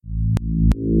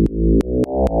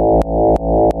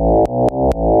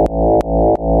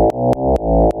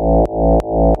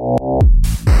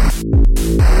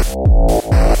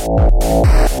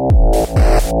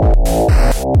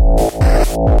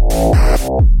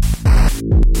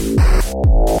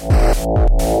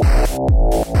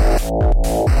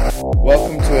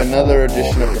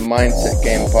Mindset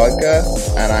Game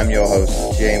podcast, and I'm your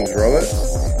host, James Roberts.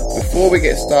 Before we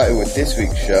get started with this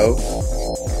week's show,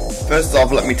 first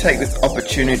off, let me take this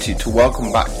opportunity to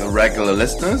welcome back the regular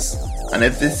listeners. And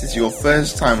if this is your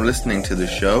first time listening to the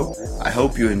show, I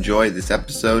hope you enjoy this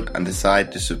episode and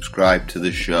decide to subscribe to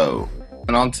the show.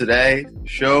 And on today's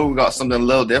show, we got something a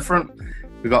little different.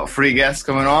 We got 3 guests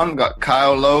coming on. We got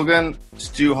Kyle, Logan,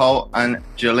 Stu Holt, and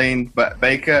Jalen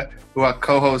Baker, who are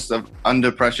co-hosts of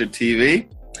Under Pressure TV.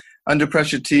 Under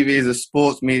Pressure TV is a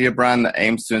sports media brand that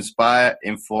aims to inspire,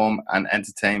 inform, and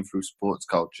entertain through sports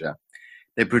culture.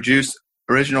 They produce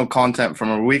original content from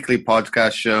a weekly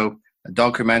podcast show, a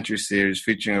documentary series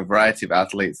featuring a variety of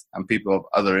athletes and people of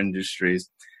other industries,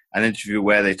 an interview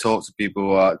where they talk to people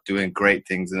who are doing great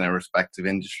things in their respective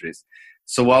industries.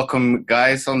 So welcome,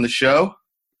 guys, on the show.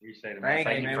 Appreciate it, man.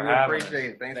 Thank you, man. We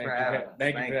appreciate it. Thanks for having us.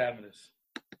 Thank you for having us.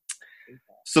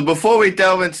 So before we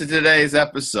delve into today's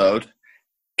episode,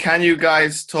 can you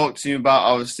guys talk to me about,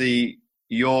 obviously,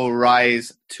 your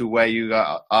rise to where you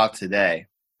are today?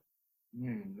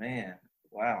 Man,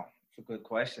 wow. That's a good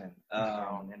question.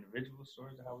 Individual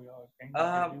stories of how we all came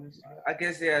together? I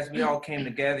guess, as we all came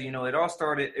together, it all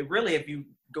started, if you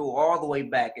go all the way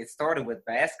back, it started with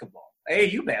basketball.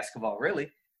 AAU basketball,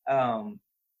 really.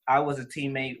 I was a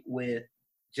teammate with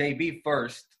JB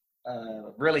first,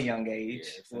 really young age.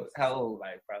 Yeah, how old?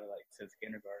 Probably since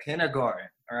kindergarten. Kindergarten.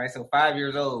 All right, so 5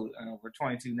 years old. We're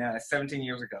 22 now. That's 17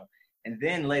 years ago. And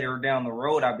then later down the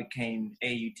road, I became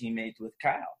AAU teammates with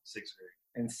Kyle. 6th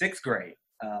grade. In 6th grade.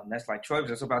 That's 12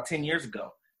 years, so about 10 years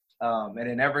ago. And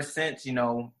then ever since,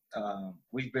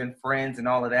 we've been friends and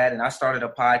all of that. And I started a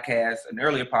podcast, an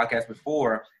earlier podcast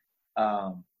before.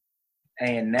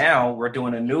 And now we're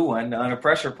doing a new one, the Under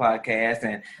Pressure podcast.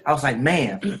 And I was like,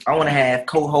 man, I want to have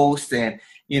co-hosts and,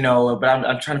 but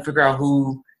I'm trying to figure out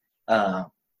who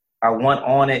I want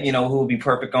on it, who would be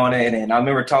perfect on it. And I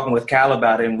remember talking with Cal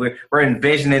about it, and we're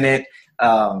envisioning it.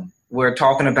 We're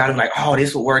talking about it like, oh,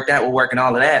 this will work, that will work, and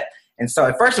all of that. And so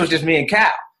at first it was just me and Cal,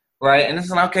 right? And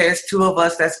it's like, okay, it's 2 of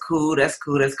us. That's cool. That's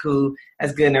good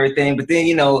and everything. But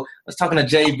then, I was talking to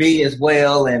JB as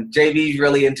well, and JB's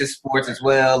really into sports as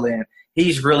well. And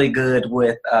he's really good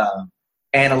with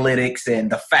analytics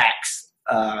and the facts.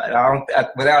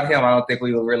 Without him, I don't think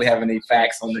we would really have any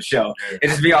facts on the show. It'd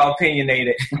just be all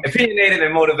opinionated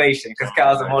and motivation, because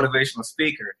Kyle's a motivational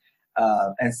speaker.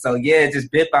 And so,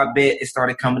 just bit by bit, it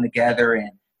started coming together,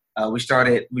 and we tried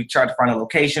to find a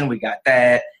location. We got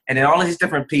that. And then all of these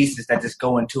different pieces that just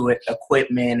go into it,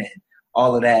 equipment and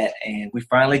all of that. And we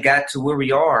finally got to where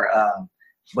we are.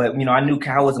 But, I knew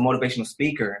Cal was a motivational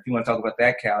speaker, if you want to talk about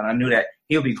that, Cal. And I knew that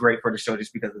he'll be great for the show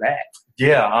just because of that.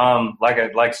 Yeah,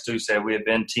 like Stu said, we had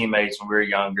been teammates when we were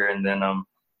younger. And then,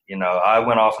 I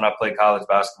went off and I played college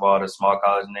basketball at a small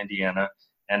college in Indiana.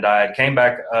 And I came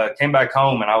back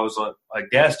home, and I was a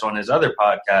guest on his other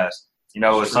podcast. It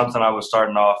was something I was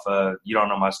starting off, You Don't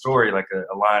Know My Story, like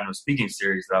a line of speaking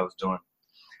series that I was doing.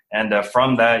 And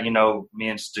from that, me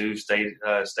and Stu stayed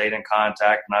in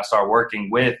contact, and I started working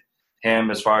with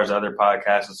him as far as other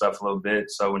podcasts and stuff a little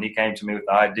bit. So when he came to me with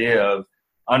the idea of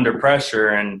Under Pressure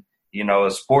and,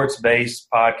 a sports-based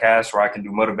podcast where I can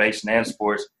do motivation and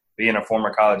sports, being a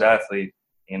former college athlete,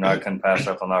 I couldn't pass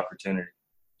up on the opportunity.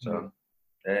 So,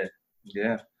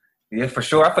 Yeah, for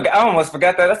sure. I almost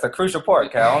forgot that. That's a crucial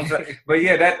part, Cal. But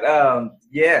that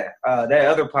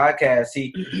other podcast,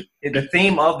 the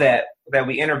theme of that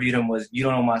we interviewed him was You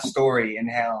Don't Know My Story,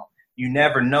 and how you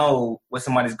never know what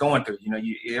somebody's going through.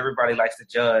 Everybody likes to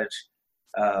judge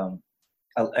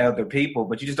other people,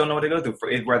 but you just don't know what they go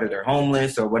through, whether they're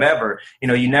homeless or whatever.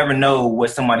 You never know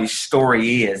what somebody's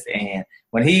story is. And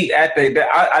when I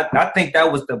think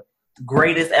that was the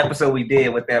greatest episode we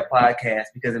did with that podcast,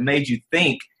 because it made you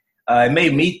think. It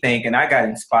made me think, and I got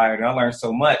inspired, and I learned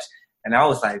so much. And I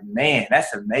was like, man,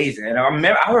 that's amazing. And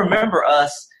I remember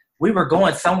us. We were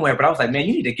going somewhere, but I was like, man,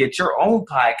 you need to get your own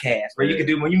podcast where you could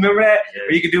do. When you remember that,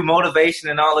 where you could do motivation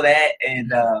and all of that.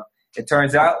 And it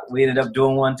turns out we ended up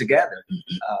doing one together.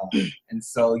 And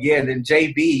so, then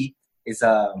JB is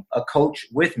a coach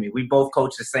with me. We both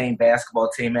coach the same basketball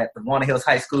team at the Walnut Hills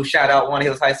High School. Shout out Walnut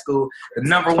Hills High School, the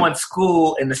 #1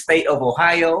 school in the state of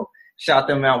Ohio. Shout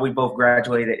them out. We both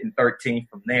graduated in 13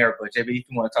 from there. But JB, if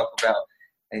you want to talk about,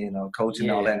 coaching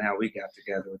and all that, and how we got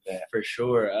together with that. For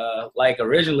sure.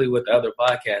 Originally with the other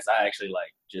podcast, I actually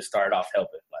just started off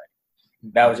helping.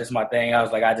 That was just my thing. I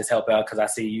was like, I just help out because I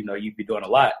see, you be doing a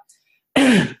lot.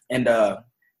 And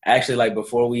actually,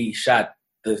 before we shot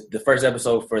the first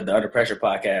episode for the Under Pressure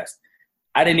podcast,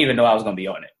 I didn't even know I was going to be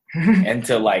on it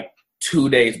until 2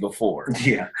 days before.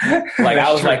 Yeah. Like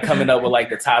I was like coming up with like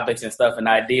the topics and stuff and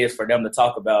ideas for them to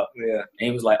talk about. Yeah. And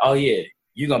he was like, "Oh yeah,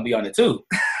 you're gonna be on it too."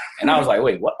 And I was like,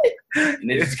 "Wait, what?" And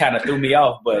it just kind of threw me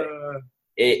off. But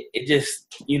it just,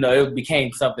 it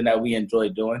became something that we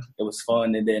enjoyed doing. It was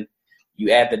fun, and then you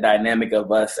add the dynamic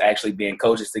of us actually being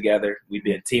coaches together. We've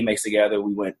been teammates together.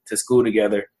 We went to school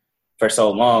together for so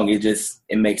long. It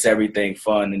makes everything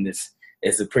fun, and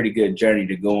it's a pretty good journey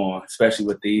to go on, especially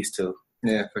with these two.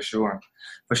 Yeah, for sure.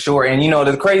 For sure. And,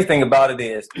 the crazy thing about it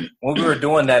is when we were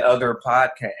doing that other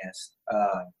podcast,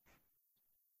 a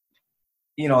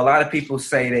lot of people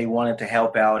say they wanted to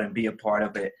help out and be a part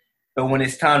of it. But when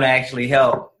it's time to actually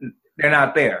help, they're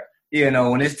not there.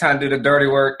 When it's time to do the dirty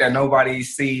work that nobody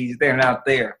sees, they're not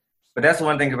there. But that's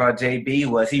one thing about JB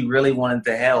was he really wanted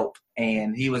to help,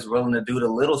 and he was willing to do the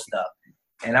little stuff.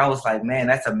 And I was like, man,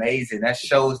 that's amazing. That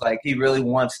shows like he really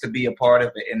wants to be a part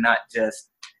of it and not just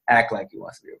act like he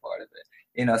wants to be a part of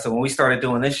it. So when we started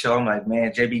doing this show, I'm like,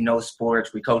 man, JB knows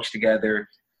sports. We coach together.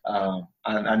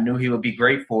 I knew he would be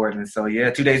great for it. And so,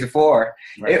 2 days before,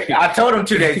 Right. I told him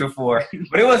 2 days before,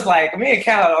 but it was like me and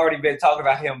Cal had already been talking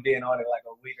about him being on it like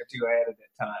a week or two ahead of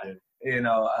that time.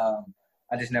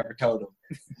 I just never told him.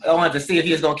 I wanted to see if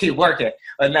he was going to keep working.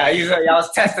 But no, I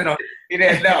was testing him. He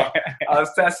didn't know. I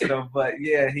was testing him. But,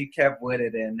 he kept with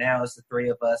it. And now it's the three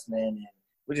of us, man. And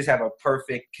we just have a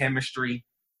perfect chemistry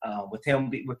with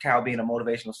Cal being a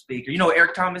motivational speaker. You know what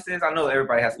Eric Thomas is? I know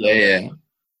everybody has to know. Yeah.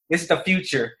 It's the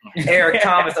future. Eric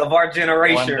Thomas of our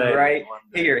generation, right?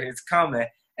 Here, it's coming.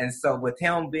 And so with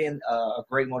him being a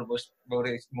great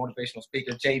motivational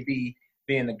speaker, JB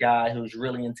being the guy who's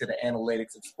really into the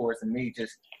analytics of sports, and me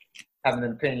just having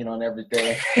an opinion on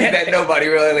everything that nobody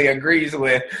really agrees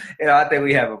with, I think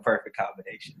we have a perfect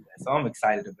combination. So I'm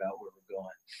excited about where we're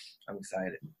going. I'm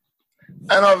excited.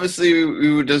 And obviously,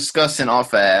 we were discussing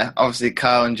off air. Obviously,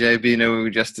 Kyle and JB, we were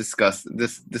just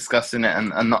discussing it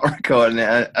and not recording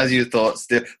it as you thought,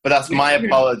 still. But that's my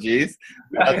apologies.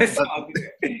 It's all good.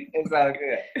 It's all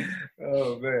good.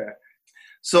 Oh, man.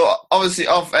 So, obviously,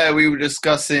 off air, we were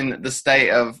discussing the state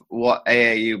of what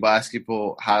AAU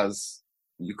basketball has,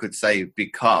 you could say,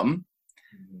 become.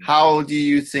 How do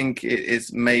you think it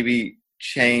is maybe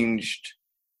changed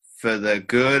for the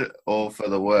good or for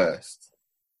the worst?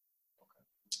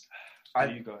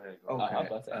 You go ahead. Okay.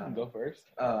 I can go first.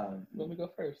 Let me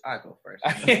go first. I go first.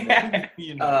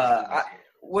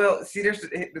 Well, see, there's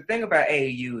the thing about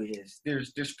AAU is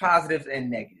there's positives and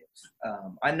negatives.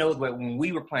 I know that when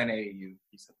we were playing AAU,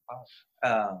 he said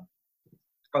positive.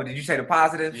 did you say the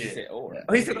positives? You said or.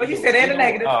 Oh, you said and the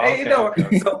negatives. Oh,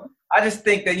 okay. So I just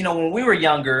think that when we were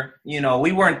younger,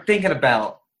 we weren't thinking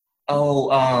about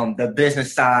the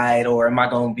business side, or am I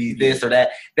going to be this or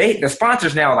that? The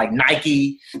sponsors now are like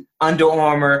Nike, Under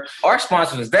Armour. Our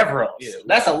sponsor is Devereaux. Yeah.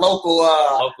 That's a local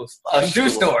shoe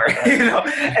store,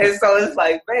 And so it's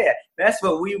like, man, that's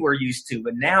what we were used to.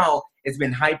 But now it's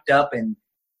been hyped up, and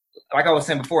like I was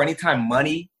saying before, anytime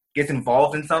money gets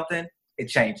involved in something, it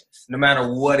changes. No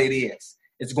matter what it is,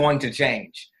 it's going to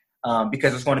change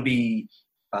because it's going to be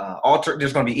altered.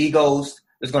 There's going to be egos.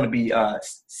 There's going to be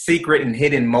secret and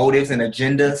hidden motives and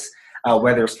agendas,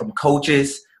 whether it's from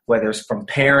coaches, whether it's from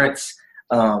parents.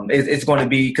 It's going to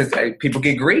be because people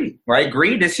get greedy, right?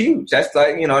 Greed is huge. That's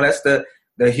that's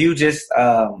the hugest,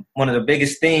 one of the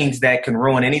biggest things that can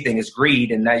ruin anything is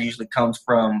greed, and that usually comes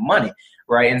from money,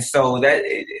 right? And so that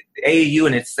AAU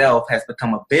in itself has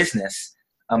become a business.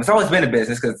 It's always been a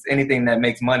business because anything that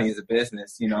makes money is a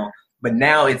business, But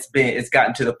now it's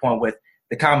gotten to the point with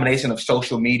the combination of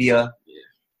social media.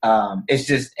 It's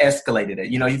just escalated it.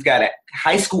 You've got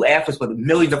high school athletes with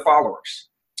millions of followers.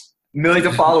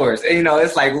 And,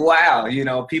 it's like,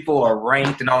 wow, people are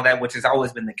ranked and all that, which has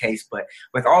always been the case. But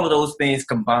with all of those things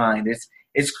combined,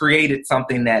 it's created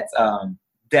something that's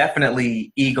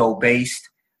definitely ego-based.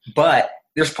 But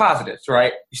there's positives,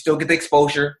 right? You still get the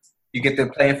exposure. You get to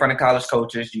play in front of college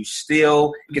coaches. You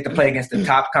still get to play against the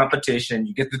top competition.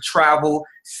 You get to travel,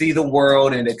 see the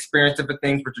world, and experience different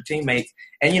things with your teammates.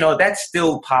 And, that's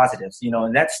still positives,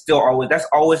 and that's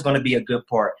always going to be a good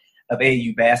part of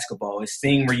AAU basketball is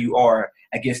seeing where you are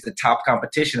against the top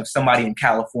competition of somebody in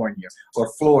California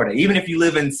or Florida. Even if you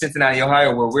live in Cincinnati,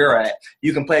 Ohio, where we're at,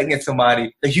 you can play against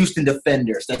somebody, the Houston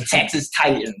Defenders, the Texas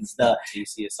Titans, the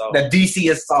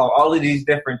DC Assault, all of these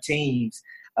different teams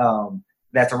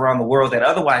that's around the world that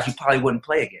otherwise you probably wouldn't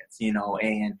play against,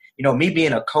 And, me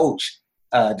being a coach,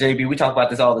 JB, we talk about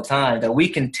this all the time, that we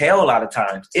can tell a lot of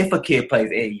times if a kid plays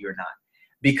AAU or not.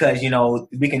 Because,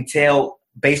 we can tell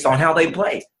based on how they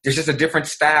play. There's just a different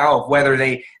style of whether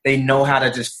they know how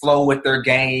to just flow with their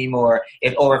game or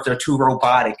if they're too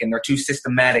robotic and they're too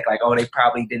systematic, like, oh, they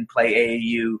probably didn't play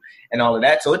AAU and all of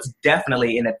that. So it's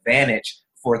definitely an advantage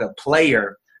for the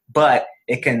player, but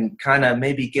it can kind of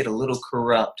maybe get a little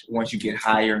corrupt once you get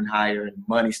higher and higher and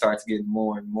money starts getting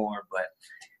more and more. But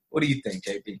what do you think,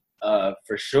 JP?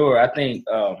 For sure. I think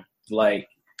like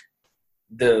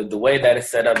the way that it's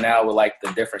set up now with like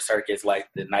the different circuits, like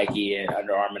the Nike and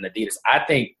Under Armour and Adidas, I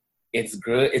think it's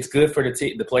good. It's good for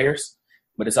the players,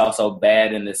 but it's also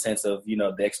bad in the sense of, you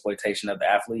know, the exploitation of the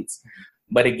athletes.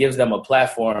 But it gives them a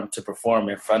platform to perform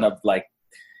in front of, like,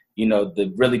 you know,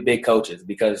 the really big coaches,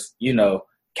 because, you know,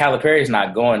 Calipari's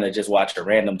not going to just watch a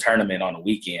random tournament on a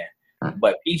weekend.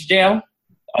 But Peach Jam,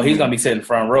 he's going to be sitting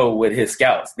front row with his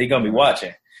scouts. They're going to be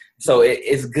watching. So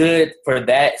it's good for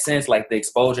that sense, like the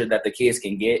exposure that the kids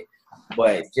can get,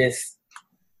 but just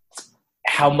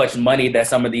how much money that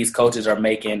some of these coaches are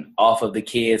making off of the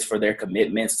kids for their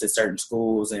commitments to certain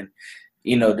schools and,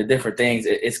 you know, the different things.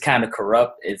 It's kind of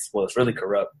corrupt. It's really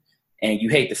corrupt. And you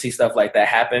hate to see stuff like that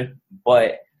happen,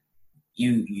 but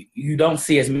you don't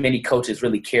see as many coaches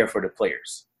really care for the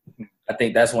players. I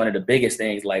think that's one of the biggest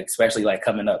things, like, especially like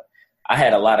coming up. I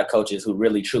had a lot of coaches who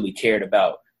really truly cared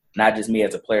about not just me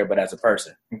as a player, but as a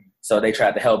person. So they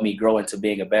tried to help me grow into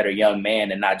being a better young man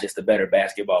and not just a better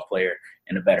basketball player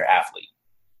and a better athlete.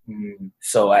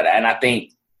 So, and I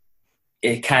think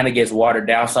it kind of gets watered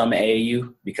down some in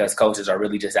AAU because coaches are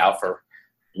really just out for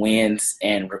wins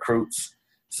and recruits.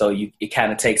 So it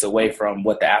kind of takes away from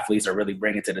what the athletes are really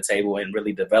bringing to the table and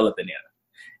really developing them.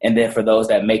 And then for those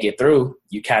that make it through,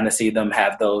 you kind of see them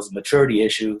have those maturity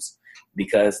issues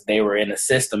because they were in a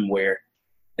system where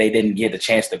they didn't get a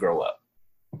chance to grow up.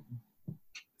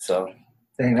 So,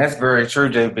 dang, that's very true,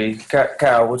 JB.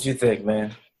 Kyle, what you think,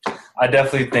 man? I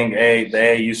definitely think the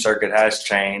AAU circuit has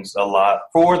changed a lot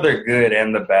for the good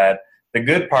and the bad. The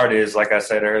good part is, like I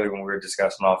said earlier when we were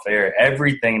discussing off air,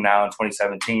 everything now in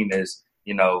 2017 is,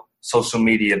 you know, social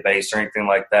media based or anything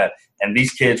like that. And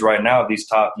these kids right now, these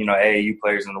top, you know, AAU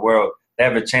players in the world, they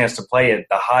have a chance to play at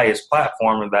the highest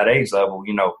platform of that age level,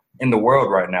 you know, in the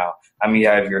world right now. I mean, you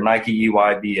have your Nike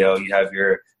EYBL, you have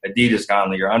your Adidas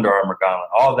Gauntlet, your Under Armour Gauntlet,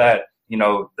 all that, you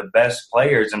know, the best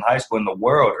players in high school in the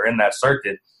world are in that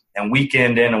circuit. And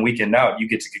weekend in and weekend out, you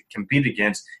get to compete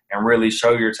against and really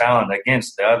show your talent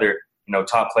against the other, you know,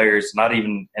 top players, not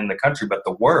even in the country, but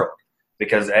the world.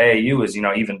 Because AAU is, you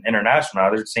know, even international.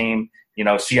 They're seeing, you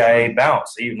know, CIA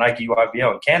Bounce, even Nike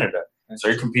EYBL in Canada. So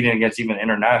you're competing against even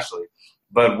internationally.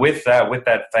 But with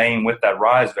that fame, with that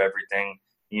rise of everything,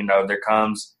 you know, there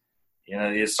comes, you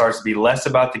know, it starts to be less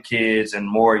about the kids and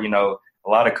more, you know, a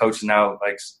lot of coaches now,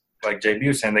 like JB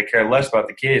was saying, they care less about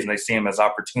the kids and they see them as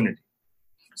opportunity.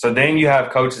 So then you have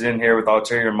coaches in here with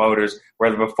ulterior motives,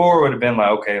 where before it would have been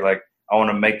like, okay, like, I want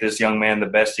to make this young man the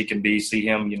best he can be, see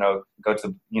him, you know, go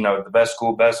to, you know, the best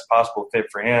school, best possible fit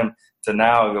for him, to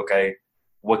now, okay,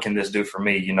 what can this do for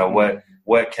me? You know,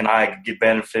 what can I get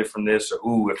benefit from this? Or,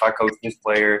 ooh, if I coach this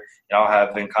player, you know, I'll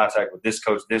have in contact with this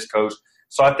coach.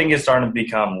 So I think it's starting to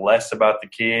become less about the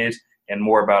kids and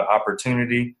more about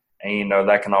opportunity. And, you know,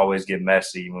 that can always get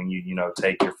messy when you know,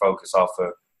 take your focus off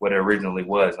of what it originally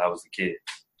was, and that was the kid.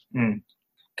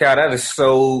 Kyle,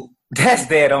 that's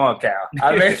dead on, Kyle.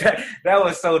 I mean, that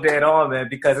was so dead on, man,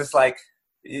 because it's like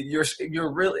you're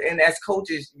really – and as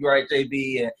coaches, you're right,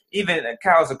 JB, and even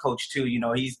Kyle's a coach too. You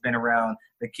know, he's been around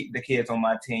the kids on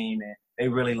my team, and they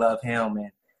really love him.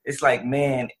 And it's like,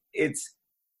 man,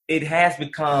 it has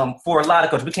become – for a lot of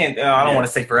coaches, we can't – I don't want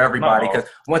to say for everybody, because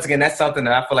once again, that's something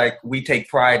that I feel like we take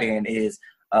pride in is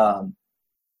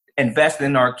investing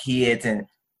in our kids and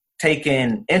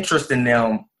taking interest in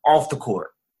them off the court.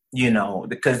 You know,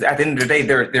 because at the end of the day,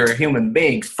 they're human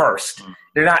beings first.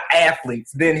 They're not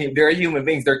athletes. Then they're human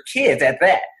beings. They're kids at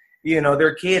that. You know,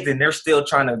 they're kids and they're still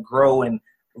trying to grow and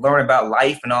learn about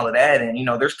life and all of that. And, you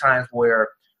know, there's times where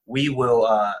we will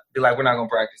be like, we're not going to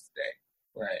practice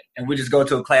today. Right. And we just go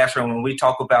to a classroom and we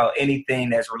talk about anything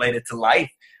that's related to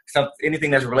life,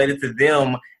 anything that's related to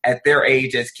them at their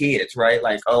age as kids, right?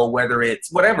 Like, whether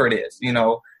it's whatever it is, you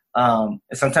know. And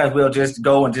sometimes we'll just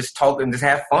go and just talk and just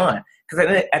have fun.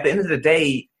 Because at the end of the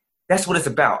day, that's what it's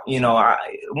about. You know,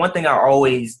 one thing I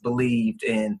always believed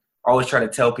and always try to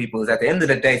tell people is at the end of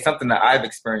the day, something that I've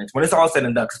experienced, when it's all said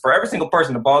and done, because for every single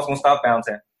person, the ball's going to stop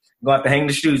bouncing. You're going to have to hang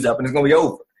the shoes up, and it's going to be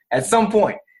over at some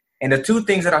point. And the two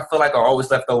things that I feel like are always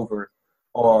left over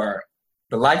are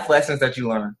the life lessons that you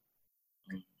learn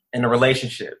and the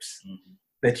relationships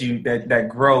that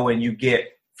grow and you get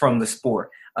from the sport.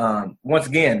 Once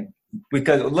again,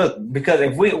 because of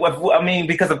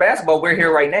basketball, we're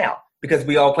here right now. because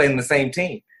we all played in the same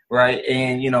team, right?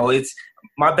 And, it's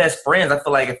my best friends. I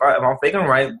feel like if I'm thinking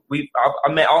right,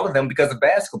 I met all of them because of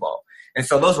basketball. And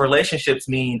so those relationships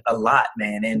mean a lot,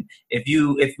 man. And if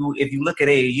you look at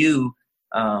AAU,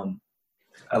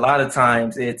 a lot of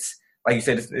times it's, like you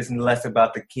said, it's less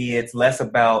about the kids, less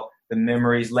about the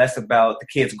memories, less about the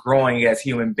kids growing as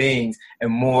human beings, and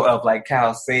more of, like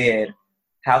Kyle said,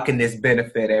 how can this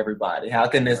benefit everybody? How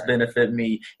can this benefit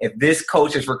me? If this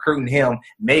coach is recruiting him,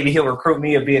 maybe he'll recruit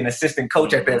me to be an assistant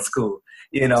coach at that school,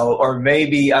 or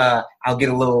maybe I'll get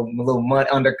a little money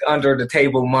under the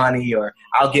table money, or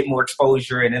I'll get more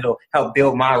exposure and it'll help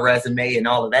build my resume and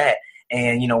all of that.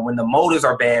 And, when the motives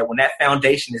are bad, when that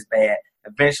foundation is bad,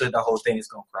 eventually the whole thing is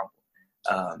going to crumble.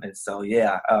 And so,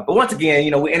 yeah. But once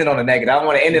again, we ended on a negative. I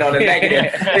want to end it on a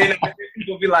negative.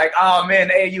 People be like, oh, man,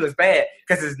 the AAU is bad.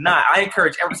 Because it's not. I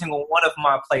encourage every single one of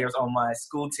my players on my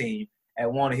school team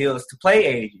at Walnut Hills to play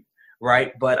AAU,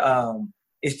 right? But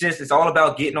it's all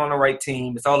about getting on the right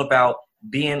team. It's all about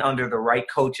being under the right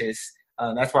coaches.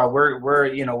 That's why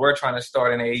we're trying to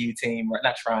start an AAU team. We're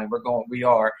not trying. We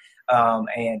are.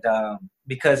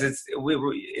 Because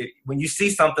when you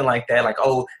see something like that, like,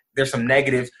 oh, there's some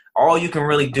negatives, all you can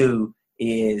really do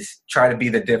is try to be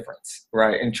the difference,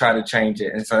 right, and try to change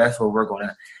it. And so that's what we're going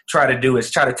to try to do,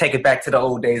 is try to take it back to the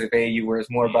old days of AAU, where it's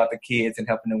more about the kids and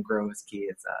helping them grow as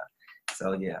kids.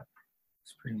 So, yeah,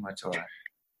 it's pretty much all right.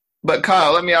 But,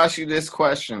 Kyle, let me ask you this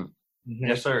question. Mm-hmm.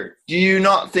 Yes, sir. Do you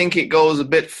not think it goes a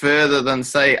bit further than,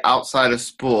 say, outside of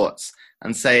sports,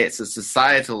 and say it's a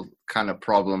societal kind of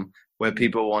problem where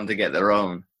people want to get their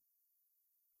own?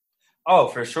 Oh,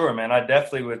 for sure, man. I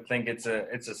definitely would think it's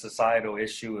a societal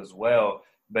issue as well.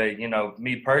 But,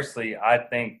 me personally, I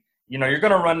think, you're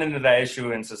going to run into that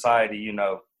issue in society,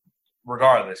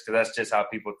 regardless, because that's just how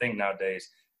people think nowadays.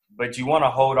 But you want to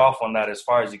hold off on that as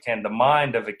far as you can. The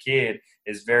mind of a kid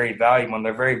is very valuable, and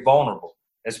they're very vulnerable,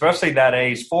 especially that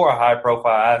age for a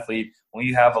high-profile athlete. When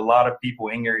you have a lot of people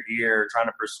in your ear trying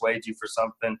to persuade you for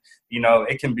something,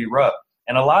 it can be rough.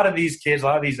 And a lot of these kids, a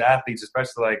lot of these athletes,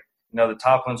 especially like, the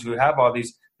top ones who have all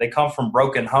these, they come from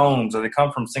broken homes or they come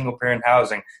from single-parent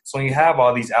housing. So when you have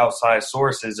all these outside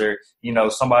sources or,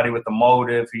 somebody with a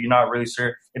motive who you're not really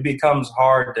sure, it becomes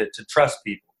hard to trust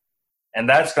people. And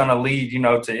that's going to lead,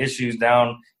 to issues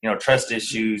down, trust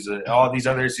issues, all these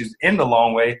other issues in the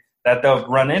long way that they'll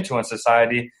run into in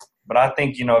society. But I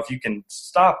think, if you can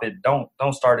stop it, don't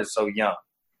start it so young.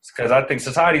 Because I think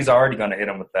society's already going to hit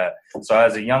them with that. So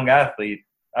as a young athlete,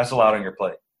 that's a lot on your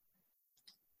plate.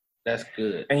 That's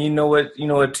good. And you know what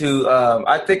too?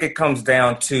 I think it comes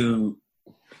down to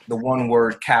the one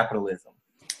word, capitalism,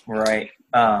 right?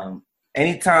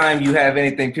 Anytime you have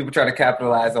anything, people try to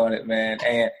capitalize on it, man.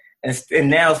 And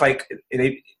now it's like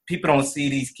people don't see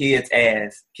these kids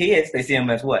as kids. They see them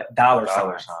as what? Dollar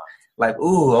signs. Like,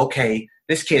 ooh, okay,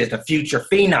 this kid is the future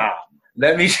phenom.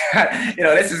 Let me,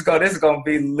 this is going to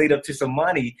be lead up to some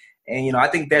money. And, I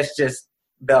think that's just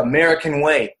the American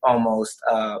way almost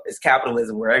is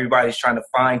capitalism, where everybody's trying to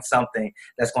find something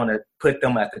that's going to put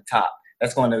them at the top,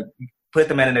 that's going to put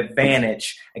them at an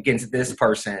advantage against this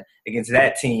person, against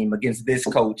that team, against this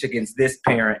coach, against this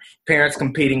parents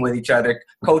competing with each other,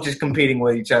 coaches competing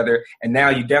with each other, and now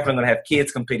you're definitely going to have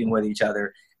kids competing with each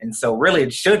other. And so really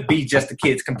it should be just the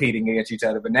kids competing against each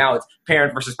other, but now it's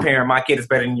parent versus parent. My kid is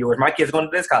better than yours. My kid's going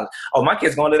to this college. Oh, my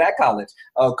kid's going to that college.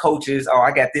 Coaches,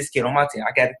 I got this kid on my team.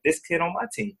 I got this kid on my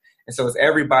team. And so it's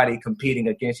everybody competing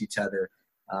against each other,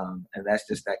 and that's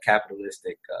just that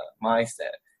capitalistic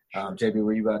mindset. JB,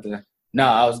 were you about to? No,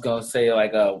 I was going to say,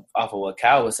 like, off of what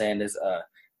Kyle was saying, is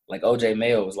like OJ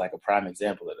Mayo was like a prime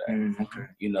example of that.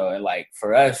 Mm-hmm. And like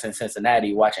for us in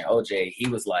Cincinnati watching OJ, he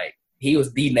was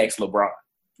the next LeBron.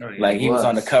 Oh, yeah, like he was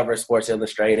on the cover of Sports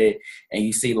Illustrated, and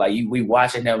you see like we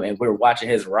watching him, and we're watching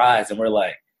his rise, and we're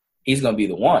like, he's gonna be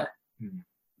the one. Mm-hmm.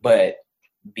 But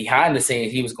behind the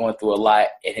scenes, he was going through a lot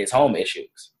in his home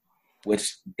issues,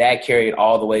 which that carried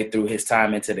all the way through his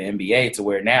time into the NBA to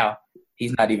where now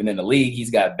he's not even in the league. He's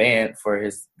got banned for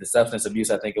the substance abuse,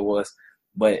 I think it was.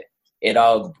 But it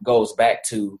all goes back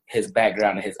to his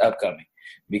background and his upcoming,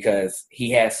 because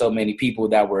he had so many people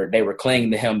that were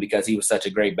clinging to him because he was such a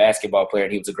great basketball player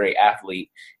and he was a great athlete.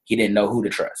 He didn't know who to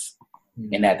trust.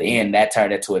 Mm-hmm. And at the end, that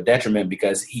turned into a detriment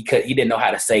because he didn't know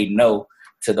how to say no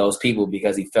to those people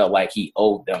because he felt like he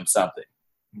owed them something.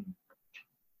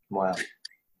 Wow.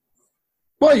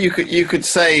 Well, you could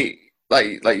say,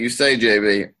 like you say,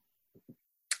 JB,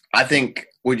 I think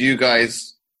with you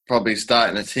guys probably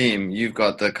starting a team, you've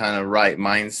got the kind of right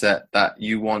mindset that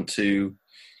you want to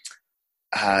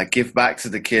give back to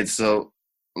the kids. So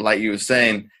like you were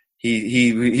saying,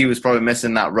 he was probably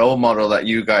missing that role model that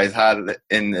you guys had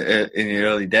in the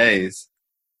early days.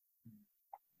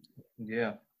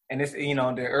 Yeah. And it's,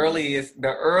 the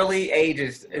early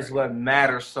ages is what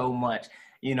matters so much.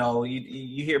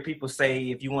 You hear people say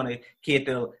if you want a kid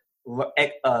to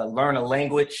learn a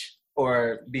language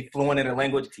or be fluent in a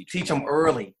language, teach them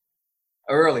real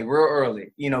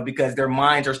early, because their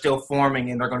minds are still forming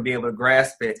and they're going to be able to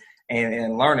grasp it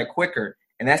and learn it quicker.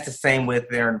 And that's the same with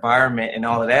their environment and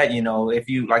all of that. If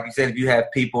you, like you said, if you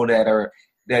have people that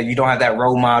you don't have that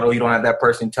role model, you don't have that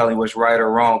person telling you what's right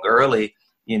or wrong early,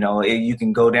 you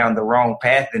can go down the wrong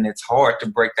path and it's hard to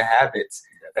break the habits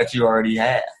that you already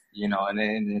have, and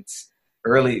then it's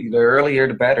early. The earlier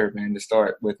the better, man, to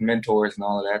start with mentors and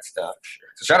all of that stuff.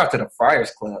 So shout out to the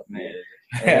Friars Club, man.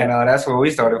 And, that's where we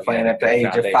started playing at the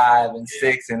age of 5 and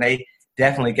 6, and they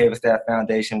definitely gave us that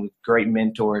foundation with great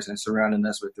mentors and surrounding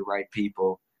us with the right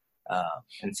people.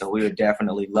 And so we were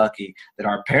definitely lucky that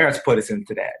our parents put us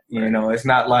into that.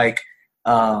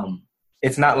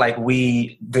 It's not like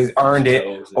we earned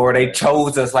it or they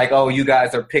chose us like, oh, you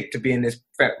guys are picked to be in this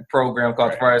program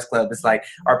called the Friars Club. It's like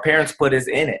our parents put us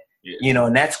in it,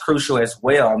 and that's crucial as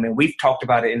well. I mean, we've talked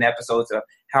about it in episodes of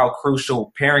how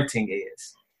crucial parenting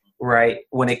is, right,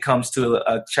 when it comes to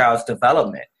a child's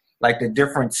development. Like the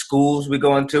different schools we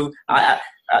go into. I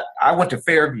went to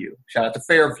Fairview. Shout out to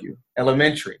Fairview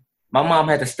Elementary. My mom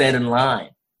had to stand in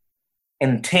line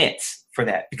in tents for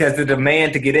that because the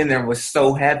demand to get in there was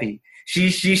so heavy.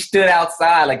 She stood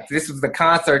outside like this was the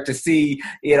concert to see,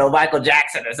 Michael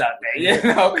Jackson or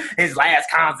something, his last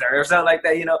concert or something like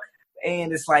that,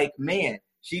 And it's like, man,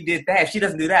 she did that. If she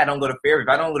doesn't do that, I don't go to Fairview.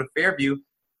 If I don't go to Fairview,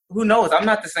 who knows? I'm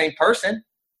not the same person.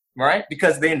 Right?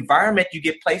 Because the environment you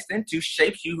get placed into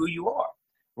shapes you who you are,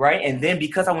 right? And then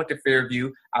because I went to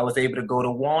Fairview, I was able to go to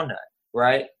Walnut,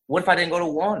 right? What if I didn't go to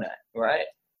Walnut, right?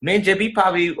 Me and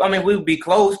JB we would be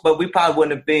close, but we probably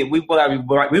wouldn't have been, we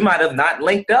might have not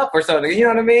linked up or something, you know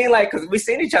what I mean? Like, because we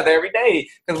seen each other every day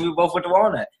because we both went to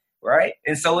Walnut, right?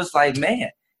 And so it's like,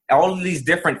 man, all of these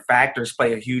different factors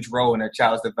play a huge role in a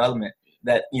child's development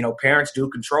that, parents do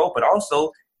control, but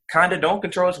also kind of don't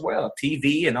control as well.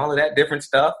 TV and all of that different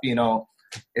stuff,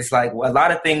 it's like a lot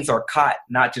of things are caught,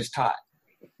 not just taught.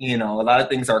 A lot of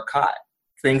things are caught,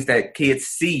 things that kids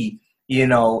see,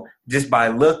 just by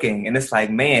looking. And it's like,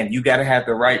 man, you got to have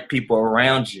the right people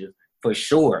around you for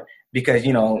sure. Because,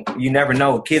 you never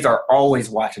know. Kids are always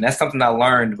watching. That's something I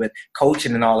learned with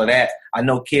coaching and all of that. I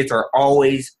know kids are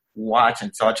always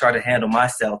watching. So I try to handle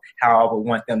myself how I would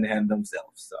want them to handle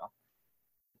themselves. So.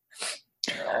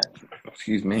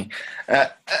 Excuse me.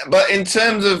 But in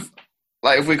terms of,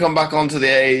 like, if we come back onto the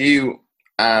AAU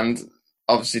and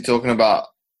obviously talking about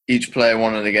each player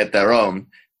wanting to get their own,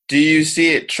 do you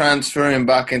see it transferring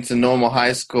back into normal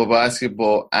high school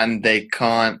basketball and they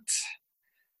can't,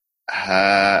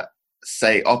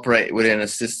 say, operate within a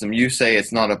system? You say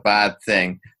it's not a bad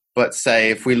thing, but say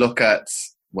if we look at,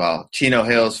 Chino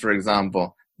Hills, for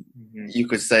example, you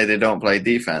could say they don't play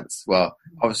defense. Well,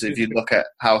 obviously, if you look at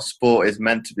how sport is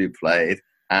meant to be played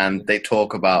and they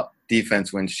talk about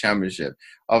defense wins championship,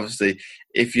 obviously,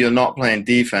 if you're not playing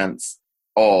defense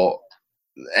or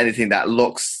anything that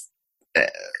looks,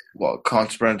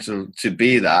 consequential to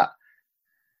be that,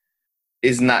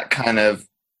 isn't that kind of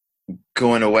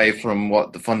going away from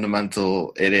what the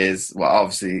fundamental it is? Well,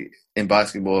 obviously, in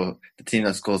basketball, the team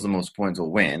that scores the most points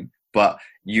will win. But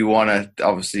you want to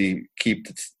obviously keep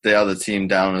the other team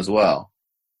down as well.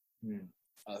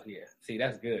 Oh, yeah. See,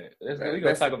 that's good. We're going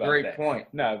to talk about that. Great point.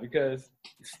 No, because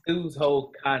Stu's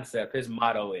whole concept, his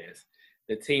motto is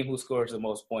the team who scores the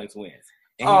most points wins.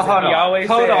 And hold on.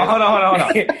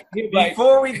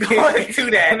 Before we go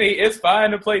into that. I mean, it's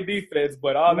fine to play defense,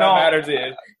 but all that matters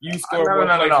is you score more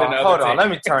points than the other Hold on. team. Let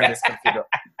me turn this computer.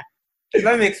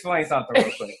 Let me explain something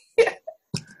real quick.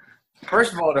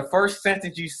 First of all, the first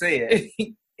sentence you said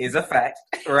is a fact,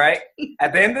 right?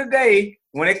 At the end of the day,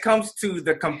 when it comes to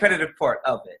the competitive part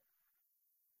of it,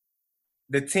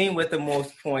 the team with the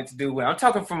most points do win. I'm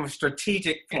talking from a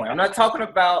strategic point. I'm not talking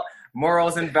about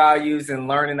morals and values and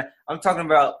learning. I'm talking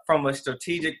about from a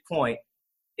strategic point.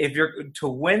 If you're to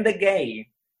win the game,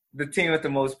 the team with the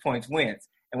most points wins.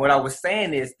 And what I was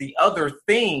saying is the other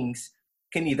things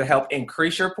can either help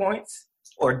increase your points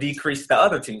or decrease the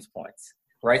other team's points.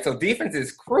 Right, so defense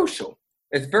is crucial.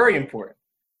 It's very important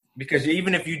because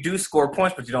even if you do score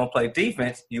points but you don't play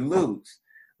defense, you lose,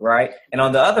 right? And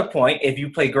on the other point, if you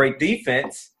play great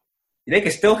defense, they can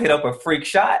still hit up a freak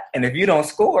shot, and if you don't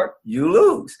score, you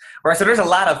lose, right? So there's a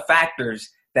lot of factors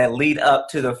that lead up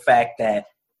to the fact that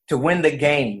to win the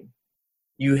game,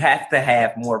 you have to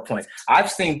have more points.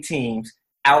 I've seen teams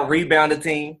out-rebound a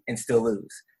team and still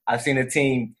lose. I've seen a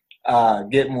team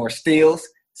get more steals,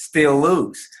 still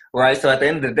lose, right? So at the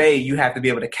end of the day, you have to be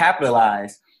able to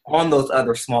capitalize on those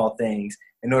other small things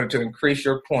in order to increase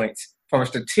your points from a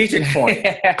strategic point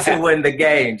to win the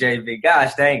game, JB.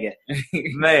 Gosh dang it.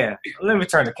 Man, let me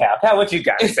turn the cap. How what you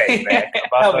got to say, man?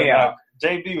 Help me out.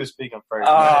 JB was speaking first.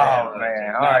 Oh,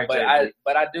 man. All right,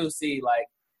 but I do see, like,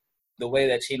 the way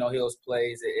that Chino Hills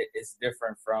plays, it's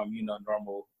different from,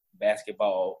 normal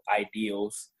basketball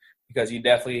ideals, because you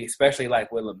definitely, especially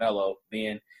like with LaMelo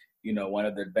being, one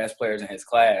of the best players in his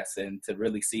class, and to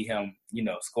really see him,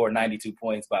 score 92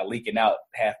 points by leaking out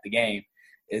half the game,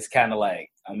 it's kind of like,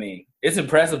 it's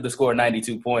impressive to score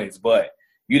 92 points, but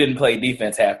you didn't play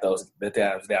defense half the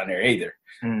times down there either.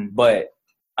 But,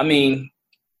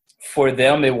 for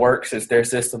them, it works. It's their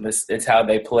system. It's how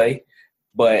they play.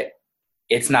 But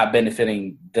it's not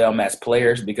benefiting them as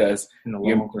players, because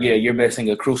you're missing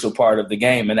a crucial part of the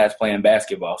game, and that's playing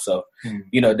basketball. So,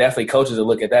 definitely coaches will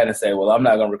look at that and say, well, I'm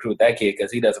not going to recruit that kid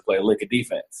because he doesn't play a lick of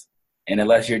defense. And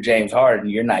unless you're James Harden,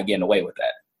 you're not getting away with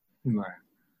that. Right.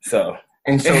 So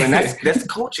that's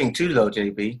coaching too, though,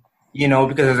 JB.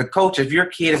 Because as a coach, if your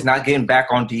kid is not getting back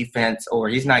on defense or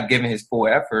he's not giving his full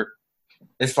effort,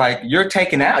 it's like you're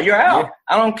taken out. You're out. Yeah.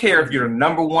 I don't care if you're the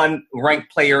number one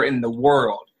ranked player in the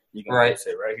world. Right.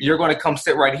 You're going to come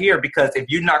sit right here, because if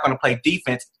you're not going to play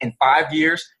defense in 5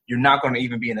 years, you're not going to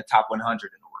even be in the top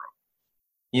 100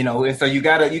 in the world. And so you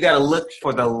gotta look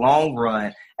for the long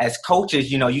run. As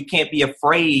coaches, you can't be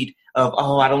afraid of,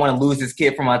 I don't want to lose this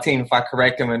kid from my team if I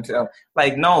correct him. And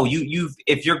no,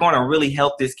 if you're going to really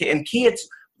help this kid, and kids,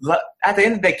 at the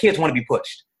end of the day, kids want to be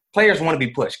pushed. Players want to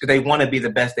be pushed because they want to be the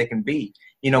best they can be.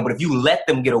 But if you let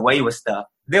them get away with stuff,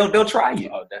 they'll try you.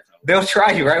 Oh, definitely. They'll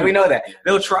try you, right? We know that.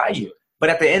 They'll try you. But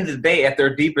at the end of the day, at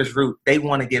their deepest root, they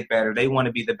want to get better. They want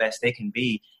to be the best they can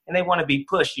be, and they want to be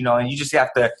pushed, and you just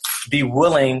have to be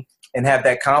willing and have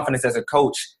that confidence as a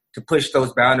coach to push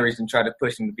those boundaries and try to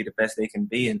push them to be the best they can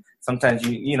be. And sometimes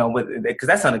because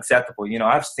that's unacceptable.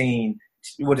 I've seen,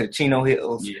 Chino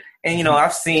Hills? Yeah. And,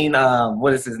 I've seen,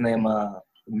 what is his name?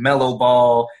 Mellow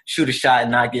ball, shoot a shot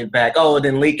and not get back. Oh,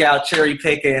 then leak out, cherry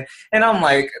picking. And I'm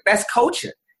like, that's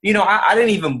coaching. I didn't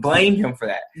even blame him for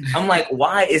that. I'm like,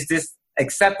 why is this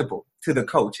acceptable to the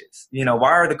coaches?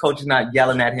 Why are the coaches not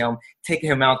yelling at him, taking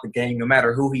him out the game, no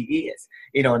matter who he is?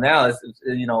 Now it's,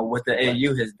 with the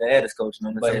AU, his dad is coaching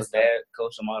him. But his dad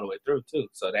coached him all the way through too.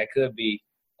 So that could be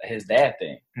his dad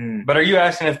thing. But are you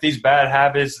asking if these bad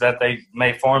habits that they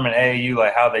may form in AAU,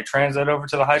 like how they translate over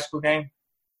to the high school game?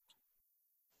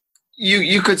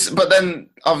 You could, but then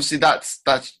obviously that's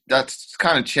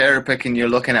kind of cherry picking. You're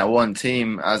looking at one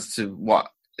team as to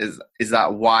what is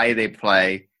that why they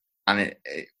play, and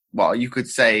you could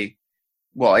say,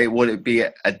 would it be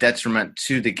a detriment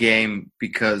to the game,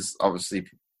 because obviously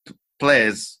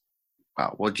players,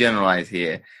 we'll generalize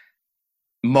here,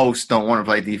 most don't want to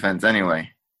play defense anyway.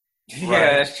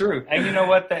 Yeah, that's true. And you know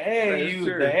what? The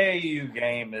AAU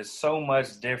game is so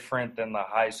much different than the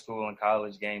high school and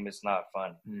college game. It's not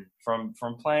fun. From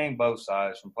playing both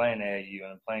sides, from playing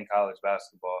AAU and playing college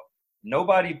basketball,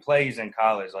 nobody plays in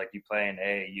college like you play in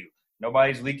AAU.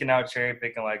 Nobody's leaking out cherry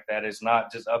picking like that. It's not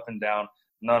just up and down.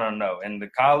 No. In the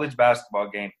college basketball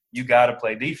game, you got to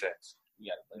play defense.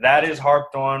 That is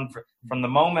harped on from the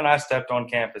moment I stepped on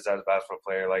campus as a basketball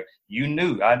player. Like, you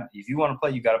knew, if you want to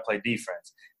play, you got to play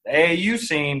defense. The AAU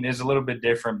scene is a little bit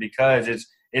different because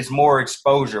it's more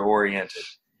exposure oriented.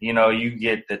 You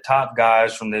get the top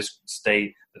guys from this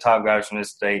state, the top guys from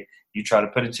this state. You try to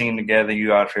put a team together.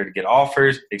 You out here to get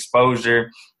offers,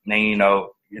 exposure, and then,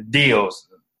 deals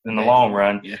in the long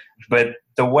run. Yeah. But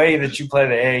the way that you play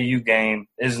the AAU game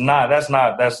that's not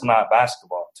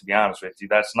basketball, to be honest with you.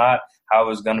 That's not how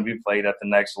it's going to be played at the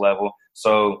next level.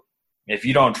 So if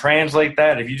you don't translate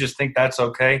that, if you just think that's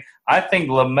okay, I think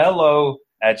LaMelo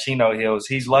at Chino Hills,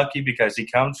 he's lucky because he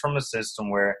comes from a system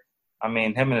where, him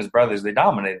and his brothers, they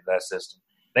dominated that system.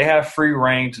 They have free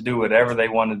reign to do whatever they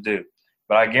want to do.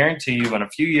 But I guarantee you, in a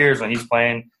few years when he's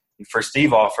playing for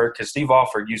Steve Alford, because Steve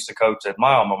Alford used to coach at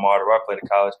my alma mater where I played at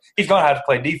college, he's going to have to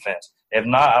play defense. If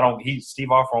not,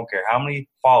 Steve Alford don't care how many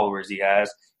followers he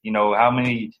has, how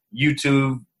many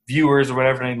YouTube viewers or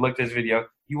whatever, and he looked at his video,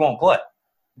 you won't play.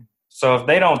 So if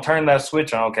they don't turn that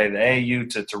switch on, the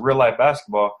AAU to real life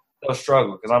basketball, they'll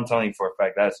struggle, because I'm telling you for a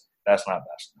fact that's not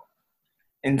basketball.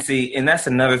 And that's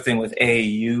another thing with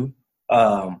AAU.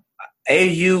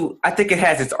 AAU, I think it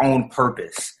has its own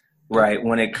purpose, right,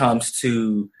 when it comes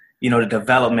to, the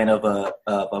development of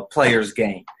a player's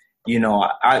game.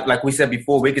 Like we said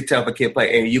before, we could tell if a kid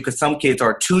play AAU because some kids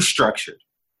are too structured,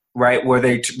 right, where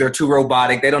they're too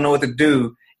robotic. They don't know what to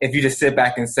do if you just sit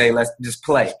back and say, let's just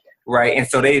play. right? And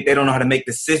so they don't know how to make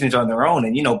decisions on their own.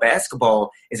 And,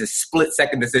 basketball is a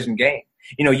split-second decision game.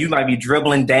 You might be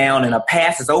dribbling down and a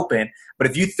pass is open, but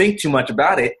if you think too much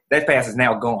about it, that pass is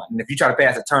now gone. And if you try to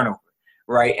pass a turnover,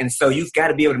 right? And so you've got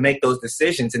to be able to make those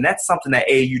decisions, and that's something that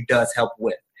AAU does help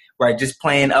with, right? Just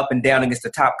playing up and down against the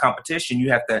top competition,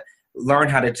 you have to learn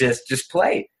how to just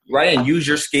play, right? And use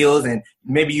your skills, and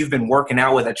maybe you've been working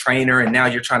out with a trainer, and now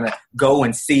you're trying to go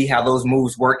and see how those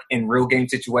moves work in real game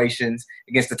situations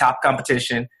against the top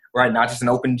competition, right? Not just an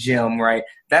open gym, right?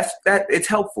 That it's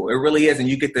helpful. It really is, and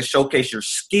you get to showcase your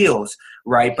skills,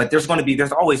 right? But there's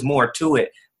always more to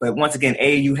it. But once again,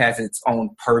 AAU has its own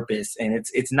purpose, and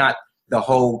it's not the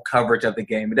whole coverage of the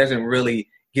game. It doesn't really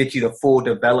get you the full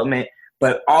development,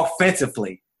 but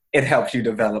offensively, it helps you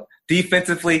develop.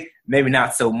 Defensively, maybe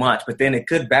not so much, but then it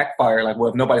could backfire. Like, well,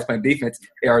 if nobody's playing defense,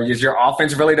 or is your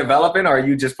offense really developing, or are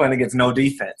you just playing against no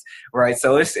defense, right?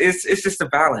 So it's just a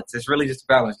balance. It's really just a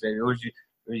balance, David. What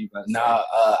are you about to say?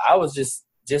 I was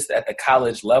just at the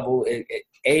college level.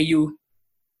 AAU,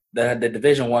 the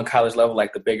Division I college level,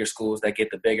 like the bigger schools that get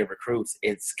the bigger recruits,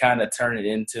 it's kind of turned it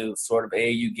into sort of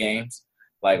AAU games,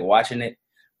 like watching it.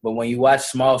 But when you watch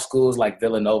small schools like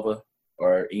Villanova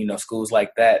or, schools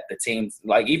like that, the teams,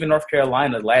 like even North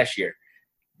Carolina last year,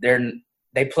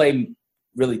 they play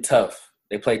really tough.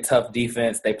 They play tough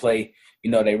defense. They play,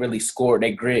 they really score.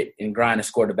 They grit and grind and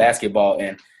score the basketball.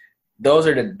 And those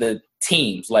are the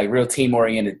teams, like real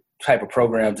team-oriented type of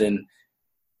programs. And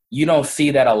you don't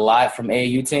see that a lot from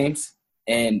AAU teams,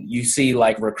 and you see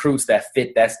like recruits that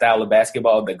fit that style of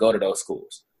basketball that go to those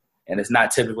schools. And it's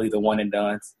not typically the one and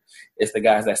dones. It's the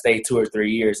guys that stay 2 or 3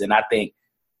 years. And I think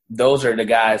those are the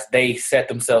guys, they set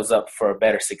themselves up for a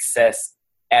better success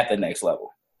at the next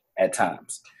level at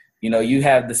times. You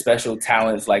have the special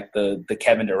talents like the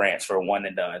Kevin Durant's for one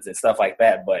and dones and stuff like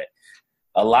that. But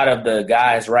a lot of the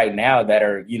guys right now that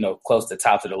are, close to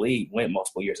top of the league went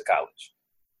multiple years of college.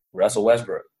 Russell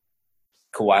Westbrook,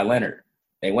 Kawhi Leonard,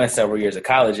 they went several years of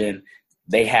college, and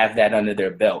they have that under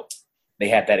their belt. They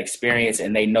have that experience,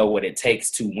 and they know what it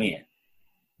takes to win.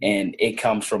 And it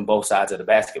comes from both sides of the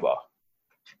basketball.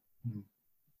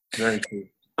 Very cool.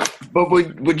 But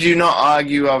would you not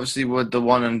argue, obviously, with the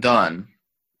one and done,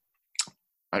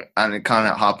 and it kind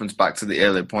of harpens back to the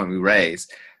earlier point we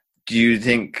raised, do you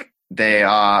think they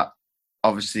are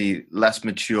obviously less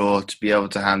mature to be able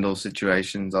to handle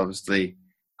situations, obviously,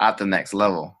 at the next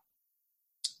level?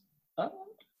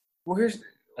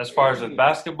 As far as with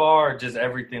basketball, or just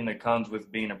everything that comes with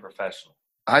being a professional?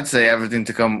 I'd say everything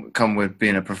to come with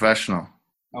being a professional.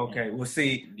 Okay, well,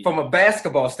 see, from a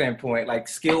basketball standpoint, like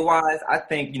skill-wise, I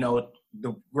think,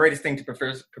 the greatest thing to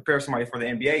prepare somebody for the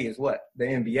NBA is what? The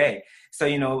NBA. So,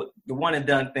 the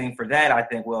one-and-done thing for that, I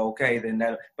think, well, okay, then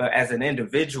that – but as an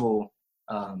individual,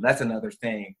 that's another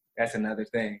thing. That's another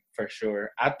thing. For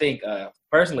sure. I think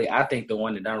personally, I think the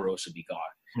one-and-done rule should be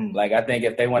gone. Like, I think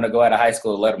if they want to go out of high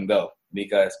school, let them go,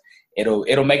 because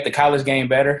it'll make the college game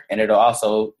better, and it'll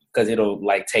also – because it'll,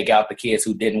 like, take out the kids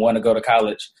who didn't want to go to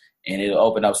college, and it'll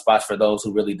open up spots for those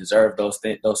who really deserve those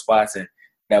spots and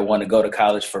that want to go to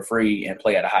college for free and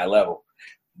play at a high level.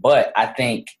 But I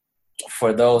think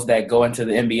for those that go into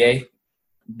the NBA,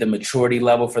 the maturity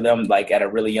level for them, like at a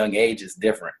really young age, is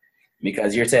different,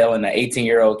 because you're telling an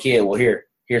 18-year-old kid, well,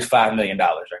 here's $5 million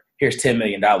or here's $10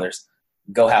 million.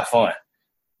 Go have fun.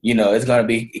 It's going to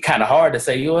be kind of hard to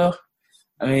say, well,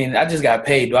 I mean, I just got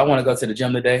paid. Do I want to go to the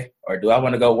gym today, or do I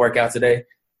want to go work out today?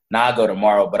 Nah, I'll go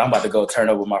tomorrow, but I'm about to go turn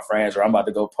up with my friends, or I'm about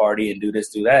to go party and do this,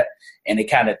 do that. And it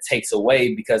kind of takes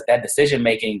away, because that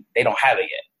decision-making, they don't have it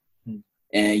yet.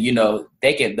 And,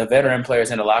 the veteran players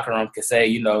in the locker room can say,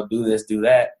 do this, do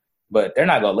that, but they're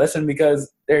not going to listen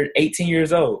because they're 18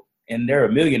 years old and they're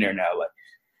a millionaire now. Like,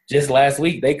 just last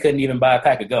week, they couldn't even buy a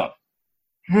pack of gum.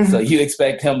 So you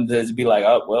expect him to be like,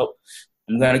 oh, well,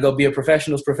 I'm going to go be a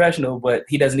professional's professional, but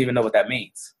he doesn't even know what that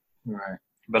means. Right.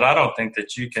 But I don't think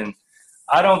that you can –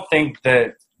 I don't think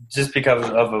that just because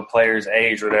of a player's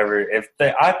age or whatever,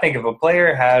 I think if a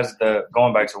player has the –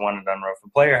 going back to one and done rule, if a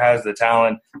player has the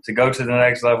talent to go to the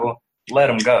next level, let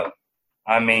him go.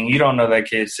 I mean, you don't know that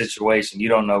kid's situation. You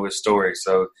don't know his story.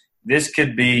 So this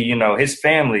could be, his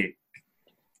family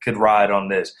could ride on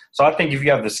this. So I think if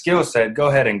you have the skill set, go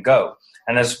ahead and go.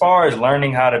 And as far as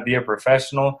learning how to be a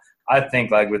professional, I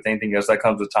think like with anything else, that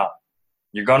comes with time.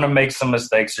 You're going to make some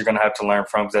mistakes you're going to have to learn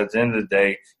from, because at the end of the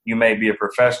day, you may be a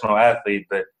professional athlete,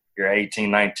 but you're an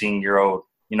 18, 19-year-old,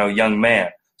 young man.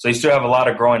 So you still have a lot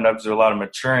of growing up, there's a lot of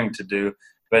maturing to do.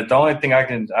 But the only thing I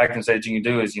can say that you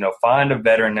can do is, find a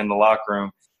veteran in the locker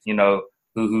room,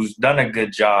 who's done a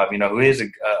good job, who is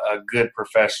a good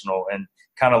professional, and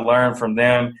kind of learn from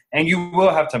them. And you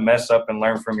will have to mess up and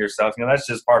learn from yourself. That's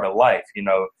just part of life,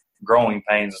 growing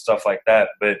pains and stuff like that.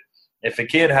 But if a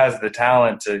kid has the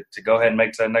talent to go ahead and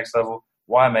make to that next level,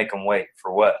 why make them wait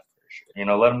for what? Let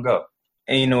them go.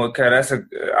 And you know what, Kat,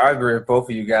 I agree with both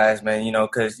of you guys, man,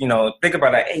 because, think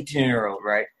about that 18-year-old,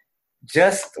 right?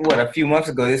 Just, a few months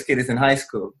ago, this kid is in high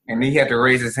school, and he had to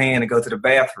raise his hand and go to the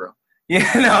bathroom.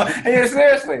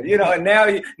 Seriously, and now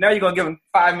you're going to give him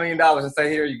 $5 million and say,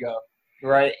 here you go,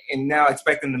 right? And now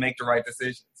expect them to make the right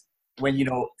decisions. When,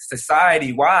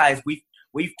 society-wise,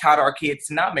 we've taught our kids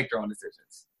to not make their own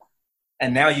decisions.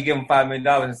 And now you give them $5 million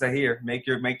and say, here, make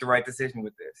the right decision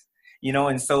with this.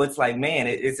 And so it's like, man,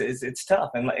 it's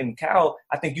tough. And Cal,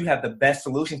 I think you have the best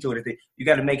solution to it. You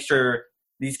got to make sure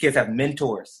these kids have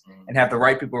mentors and have the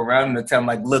right people around them to tell them,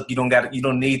 like, look, you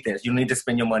don't need this. You don't need to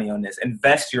spend your money on this.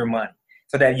 Invest your money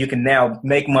so that you can now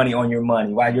make money on your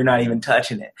money while you're not even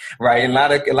touching it, right? And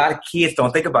a lot of kids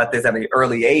don't think about this at an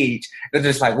early age. They're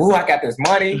just like, "Ooh, I got this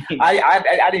money.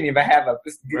 I didn't even have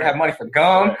money for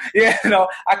gum. Right.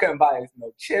 I couldn't buy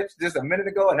no chips just a minute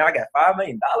ago, and now I got $5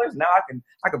 million. Now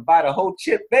I can buy the whole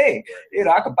chip thing.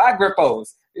 I could buy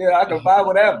Grippos. I could buy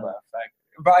whatever,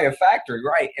 buy a factory,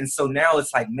 right? And so now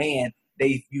it's like, man,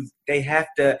 they have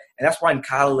to, and that's why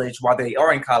while they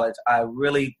are in college, I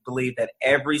really believe that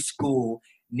every school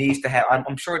needs to have,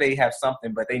 I'm sure they have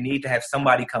something, but they need to have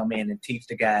somebody come in and teach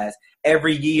the guys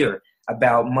every year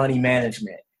about money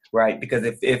management, right? Because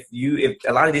if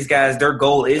a lot of these guys, their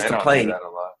goal is to play. That a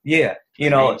lot. Yeah,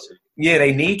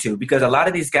 they need to, because a lot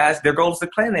of these guys, their goal is to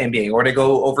play in the NBA or they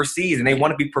go overseas and they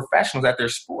want to be professionals at their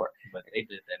sport. But they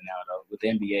did that now, though, with the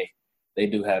NBA. They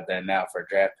do have that now for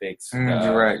draft picks.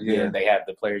 You're right. Yeah, they have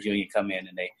the players union come in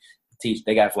and they teach.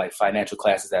 They got financial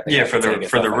classes that they for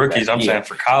the rookies. I'm saying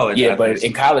for college. Yeah, but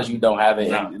in college you don't have it.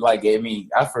 No. And I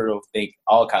think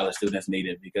all college students need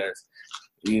it because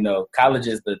college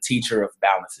is the teacher of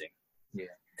balancing. Yeah,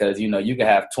 because you can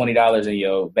have $20 in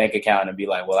your bank account and be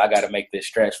like, well, I got to make this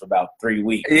stretch for about 3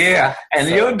 weeks. Yeah, and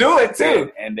you'll do it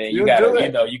too. And then you got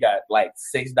like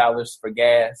 $6 for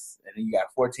gas, and then you got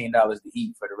 $14 to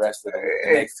eat for the rest of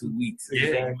the next 2 weeks.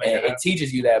 Yeah, and it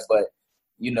teaches you that, but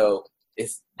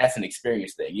that's an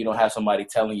experience thing. You don't have somebody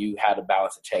telling you how to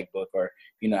balance a checkbook or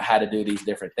how to do these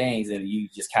different things, and you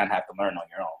just kind of have to learn on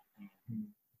your own.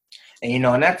 And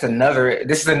and that's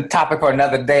this is a topic for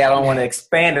another day. I don't want to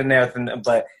expand on everything,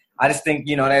 but I just think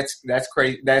that's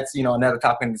crazy. That's another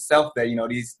topic in itself that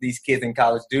these kids in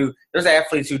college do. There's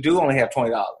athletes who do only have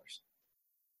 $20.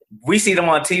 We see them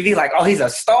on TV like, oh, he's a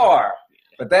star.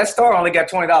 But that star only got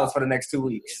 $20 for the next 2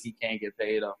 weeks. He can't get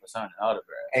paid off for signing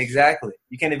autographs. Exactly.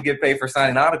 You can't even get paid for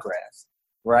signing autographs,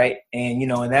 right? And,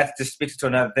 and that just speaks to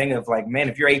another thing of like, man,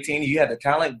 if you're 18, you have the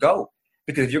talent, go.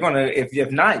 Because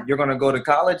if not, you're going to go to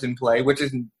college and play,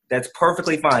 that's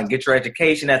perfectly fine. Get your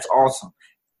education. That's awesome.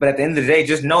 But at the end of the day,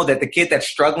 just know that the kid that's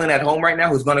struggling at home right now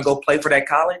who's going to go play for that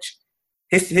college,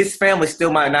 his family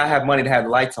still might not have money to have the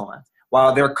lights on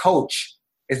while their coach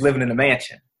is living in a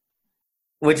mansion.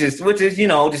 Which is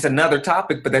just another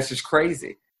topic, but that's just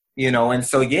crazy, And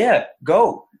so, yeah,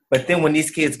 go. But then when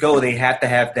these kids go, they have to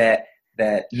have that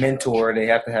mentor. They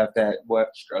have to have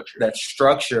that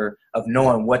structure of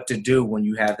knowing what to do when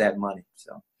you have that money.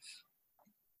 So,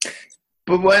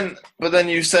 but then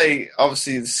you say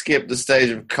obviously skip the stage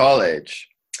of college.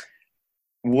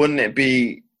 Wouldn't it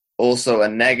be also a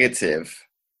negative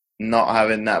not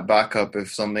having that backup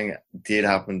if something did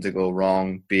happen to go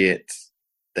wrong? Be it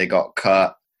they got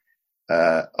cut,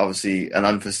 obviously an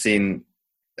unforeseen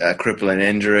crippling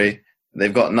injury.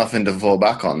 They've got nothing to fall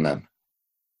back on then.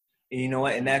 You know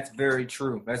what? And that's very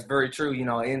true. That's very true.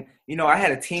 And I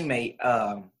had a teammate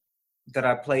that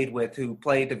I played with who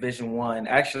played Division I.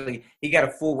 Actually, he got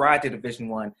a full ride to Division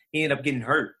I. He ended up getting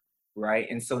hurt, right?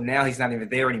 And so now he's not even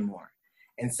there anymore.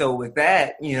 And so with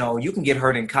that, you can get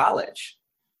hurt in college,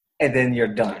 and then you're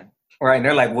done. Right, and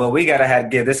they're like, well, we gotta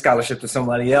give this scholarship to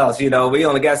somebody else. We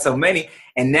only got so many,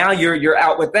 and now you're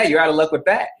out with that. You're out of luck with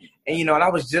that. And and I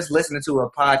was just listening to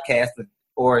a podcast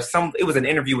it was an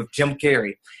interview with Jim Carrey,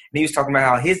 and he was talking about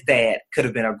how his dad could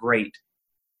have been a great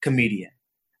comedian,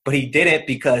 but he didn't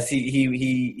because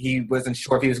he wasn't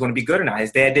sure if he was going to be good or not.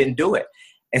 His dad didn't do it,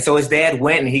 and so his dad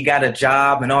went and he got a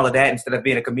job and all of that. Instead of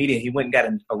being a comedian, he went and got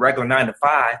a regular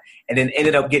 9-to-5, and then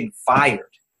ended up getting fired.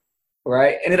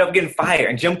 Right? Ended up getting fired.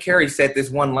 And Jim Carrey said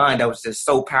this one line that was just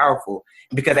so powerful.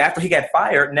 Because after he got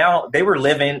fired, now they were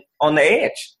living on the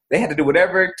edge. They had to do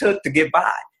whatever it took to get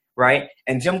by. Right?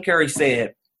 And Jim Carrey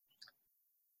said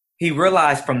he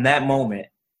realized from that moment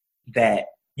that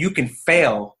you can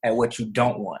fail at what you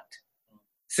don't want.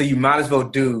 So you might as well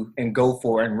do and go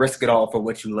for and risk it all for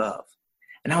what you love.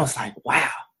 And I was like, wow,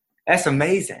 that's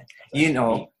amazing.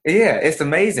 It's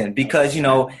amazing because,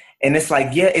 and it's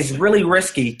like, it's really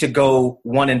risky to go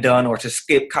one and done or to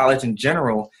skip college in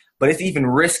general, but it's even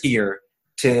riskier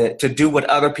to do what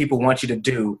other people want you to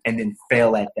do and then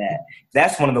fail at that.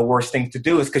 That's one of the worst things to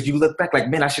do is because you look back like,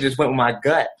 man, I should have just went with my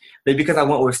gut. But because I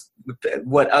went with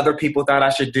what other people thought I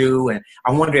should do, and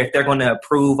I wonder if they're going to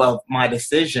approve of my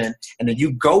decision, and then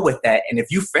you go with that. And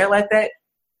if you fail at that,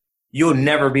 you'll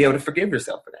never be able to forgive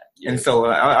yourself for that. Yeah. And so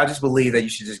I just believe that you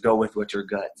should just go with what your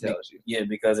gut tells you. Yeah,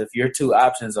 because if your two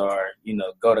options are,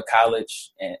 go to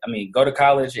college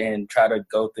and try to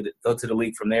go to the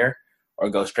league from there, or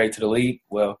go straight to the league.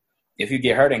 Well, if you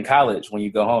get hurt in college, when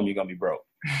you go home, you're gonna be broke.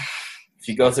 If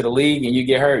you go to the league and you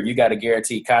get hurt, you got a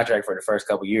guaranteed contract for the first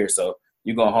couple of years, so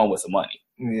you're going home with some money.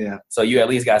 Yeah. So you at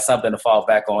least got something to fall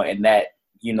back on in that,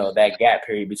 that gap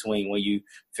period between when you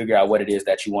figure out what it is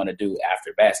that you want to do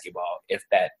after basketball, if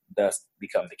that does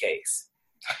become the case.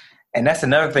 And that's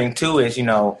another thing too is,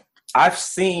 I've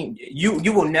seen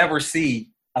you will never see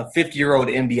a 50-year-old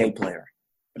NBA player,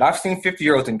 but I've seen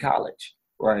 50-year-olds in college,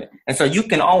 right? And so you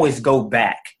can always go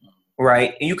back.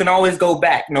 Right. And you can always go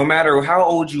back no matter how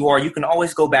old you are. You can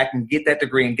always go back and get that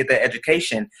degree and get that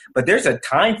education. But there's a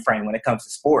time frame when it comes to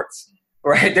sports.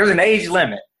 Right. There's an age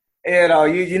limit.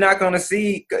 You're not going to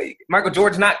see Michael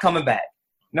Jordan's not coming back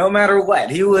no matter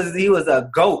what. He was a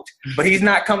GOAT, but he's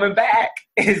not coming back.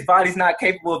 His body's not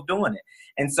capable of doing it.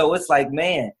 And so it's like,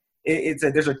 man,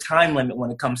 there's a time limit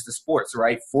when it comes to sports.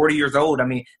 Right. 40 years old. I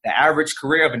mean, the average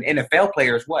career of an NFL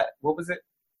player is what? What was it?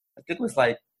 I think it was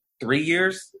like 3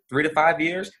 to 5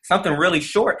 years, something really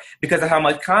short because of how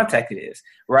much contact it is,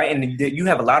 right? And you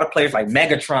have a lot of players like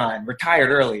Megatron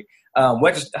retired early.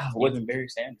 Wasn't Barry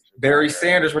Sanders? Barry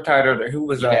Sanders retired early. Who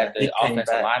was the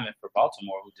offensive lineman for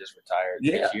Baltimore who just retired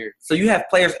this year. So you have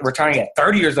players retiring at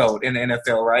 30 years old in the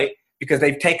NFL, right? Because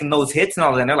they've taken those hits and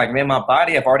all that. And they're like, man, my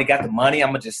body, I've already got the money. I'm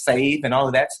going to just save and all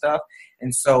of that stuff.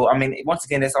 And so, I mean, once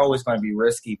again, it's always going to be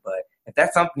risky, but if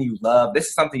that's something you love, this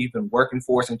is something you've been working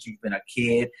for since you've been a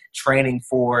kid, training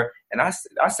for, and I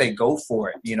say go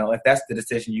for it, if that's the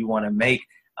decision you want to make,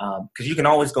 because you can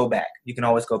always go back.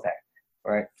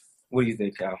 Right? What do you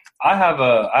think, Kyle? I have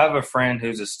a friend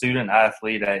who's a student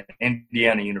athlete at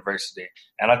Indiana University,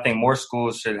 and I think more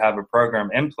schools should have a program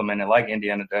implemented like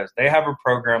Indiana does. They have a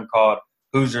program called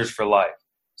Hoosiers for Life.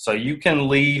 So you can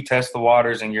leave, test the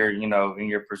waters in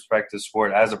your prospective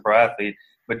sport as a pro athlete,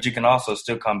 but you can also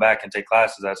still come back and take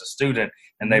classes as a student,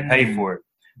 and they pay for it.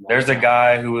 There's a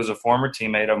guy who was a former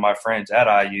teammate of my friends at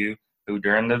IU who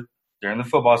during the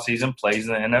football season plays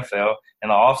in the NFL, and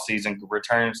the off season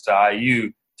returns to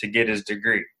IU to get his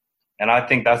degree. And I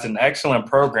think that's an excellent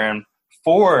program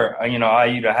for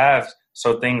IU to have,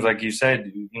 so things like you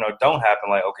said don't happen.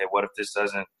 Like, okay, what if this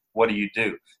doesn't? What do you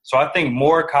do? So I think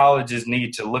more colleges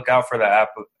need to look out for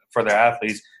their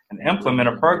athletes and implement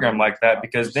a program like that,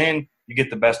 because then you get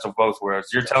the best of both worlds.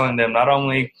 You're telling them not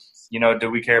only, do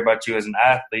we care about you as an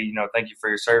athlete, thank you for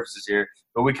your services here,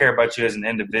 but we care about you as an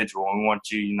individual, and we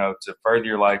want you, to further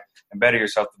your life and better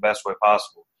yourself the best way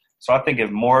possible. So I think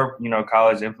if more,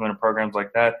 colleges implement programs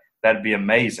like that, that'd be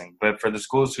amazing. But for the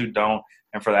schools who don't,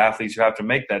 and for the athletes who have to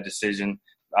make that decision,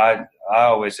 I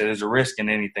always say there's a risk in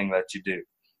anything that you do.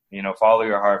 Follow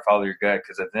your heart, follow your gut,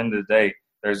 because at the end of the day,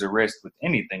 there's a risk with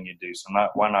anything you do. So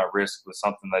why not risk with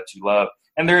something that you love?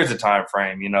 And there is a time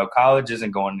frame. College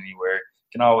isn't going anywhere.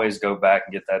 You can always go back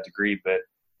and get that degree, but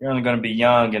you're only going to be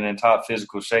young and in top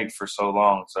physical shape for so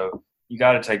long. So you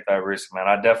got to take that risk, man.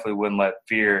 I definitely wouldn't let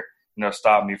fear,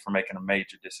 stop me from making a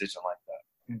major decision like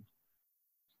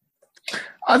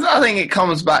that. I think it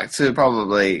comes back to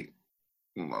probably,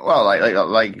 well,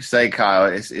 like you say, Kyle,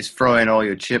 it's throwing all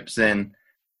your chips in.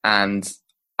 And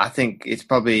I think it's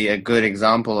probably a good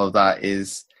example of that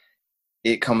is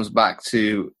it comes back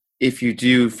to if you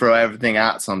do throw everything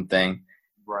at something,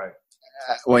 right?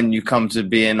 When you come to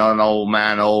being an old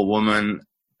man, old woman,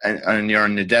 and you're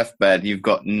on your deathbed, you've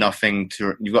got no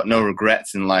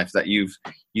regrets in life that you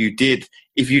did.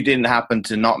 If you didn't happen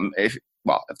to if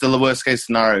the worst case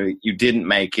scenario, you didn't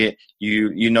make it, you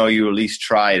at least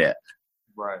tried it.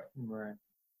 Right.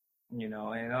 And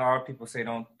a lot of people say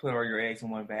don't put all your eggs in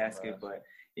one basket, right. But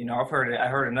I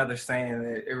heard another saying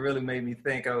that it really made me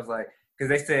think. I was like, because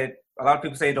they said a lot of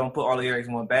people say don't put all your eggs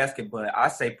in one basket, but I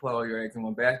say put all your eggs in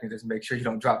one basket. Just make sure you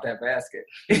don't drop that basket.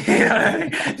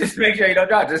 Just make sure you don't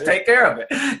drop. Just take care of it.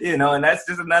 And that's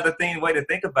just another way to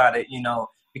think about it.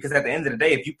 Because at the end of the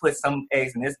day, if you put some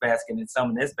eggs in this basket and some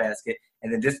in this basket,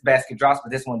 and then this basket drops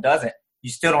but this one doesn't, you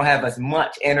still don't have as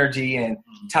much energy and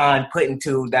time put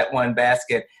into that one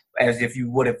basket. as if you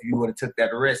would have took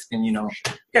that risk. And, you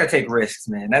got to take risks,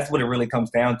 man. That's what it really comes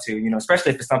down to,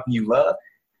 especially if it's something you love.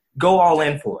 Go all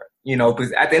in for it,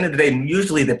 because at the end of the day,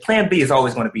 usually the plan B is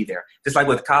always going to be there. Just like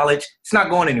with college, it's not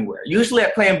going anywhere. Usually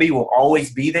that plan B will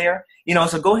always be there,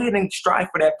 so go ahead and strive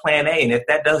for that plan A. And if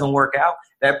that doesn't work out,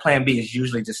 that plan B is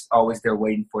usually just always there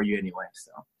waiting for you anyway.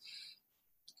 So.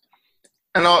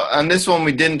 And this one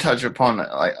we didn't touch upon.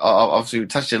 Like obviously we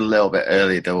touched it a little bit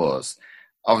earlier. There was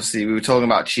obviously we were talking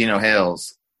about Chino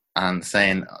Hills and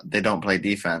saying they don't play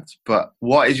defense. But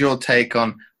what is your take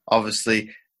on?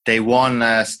 Obviously they won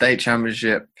a state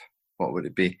championship. What would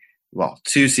it be? Well,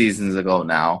 2 seasons ago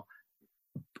now,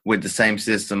 with the same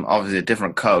system. Obviously a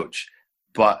different coach,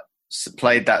 but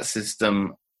played that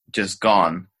system just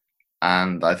gone,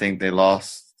 and I think they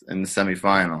lost in the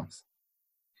semifinals.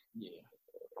 Yeah.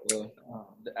 Well,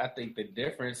 I think the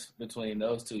difference between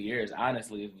those 2 years,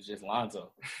 honestly, it was just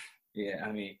Lonzo. Yeah,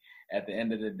 I mean, at the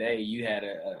end of the day, you had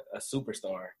a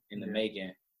superstar in the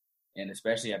making, and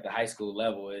especially at the high school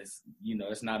level, it's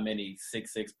not many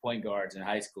 6'6" point guards in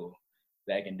high school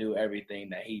that can do everything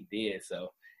that he did.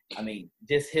 So, I mean,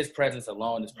 just his presence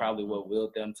alone is probably what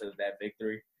willed them to that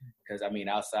victory. Because, I mean,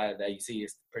 outside of that, you see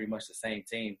it's pretty much the same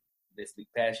team this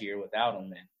past year without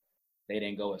him, and they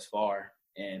didn't go as far.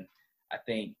 And I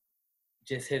think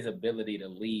just his ability to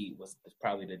lead was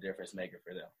probably the difference maker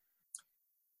for them.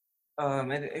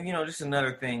 And just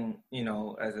another thing,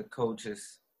 as a coach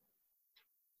is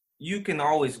you can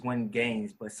always win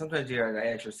games, but sometimes you got to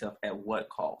ask yourself at what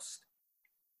cost.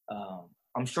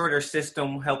 I'm sure their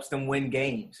system helps them win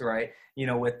games, right?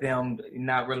 With them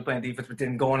not really playing defense, but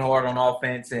then going hard on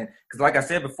offense. And because like I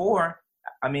said before,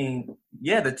 I mean,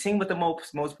 the team with the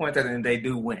most points at the end of the day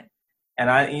do win. And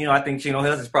I think Chino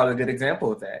Hills is probably a good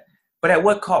example of that. But at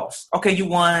what cost? Okay, you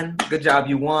won. Good job,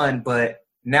 you won. But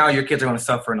now your kids are going to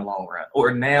suffer in the long run.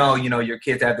 Or now, your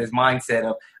kids have this mindset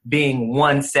of being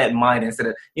one set mind instead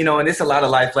of, and there's a lot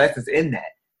of life lessons in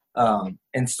that.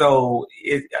 And so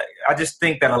I just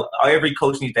think that every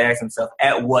coach needs to ask himself,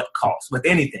 at what cost with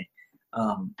anything?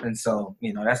 And so,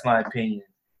 that's my opinion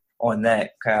on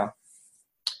that, Kyle.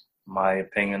 My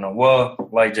opinion on,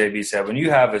 like JB said, when you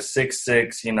have a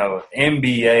 6'6",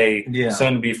 NBA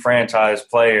soon-to-be franchise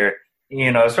player,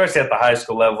 especially at the high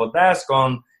school level, that's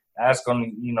going,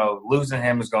 losing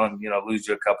him is going, lose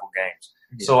you a couple games.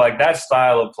 Yeah. So, like, that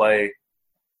style of play,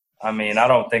 I mean, I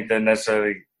don't think that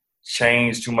necessarily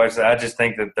changed too much. I just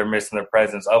think that they're missing the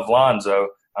presence of Lonzo.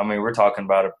 I mean, we're talking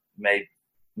about a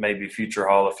maybe future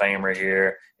Hall of Famer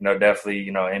here, definitely,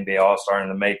 NBA All-Star in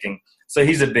the making. So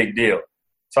he's a big deal.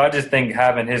 So I just think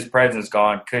having his presence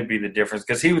gone could be the difference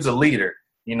because he was a leader.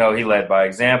 He led by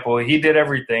example. He did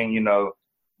everything,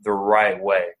 the right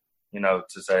way, to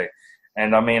say.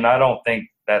 And, I mean, I don't think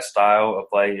that style of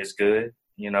play is good,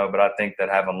 but I think that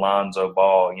having Lonzo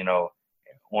Ball,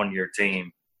 on your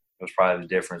team was probably the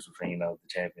difference between, the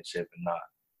championship and not.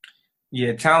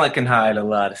 Yeah, talent can hide a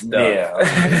lot of stuff.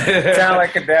 Yeah.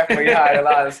 Talent can definitely hide a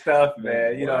lot of stuff,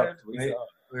 man.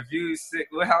 If you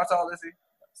how tall is he?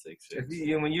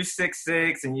 6'6". When you're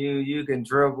 6'6" and you can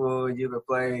dribble, you can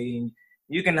play,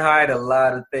 you can hide a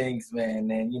lot of things,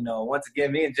 man. And once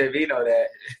again, me and JV know that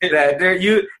there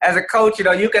you as a coach,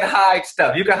 you can hide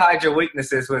stuff. You can hide your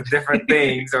weaknesses with different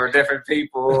things or different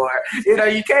people, or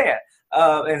you can.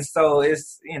 And so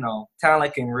it's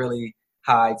talent can really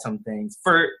hide some things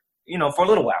for a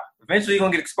little while. Eventually, you're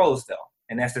gonna get exposed though,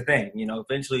 and that's the thing.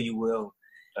 Eventually you will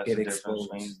get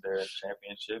exposed. Between their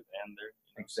championship and their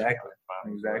exactly.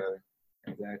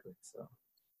 So,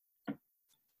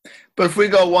 but if we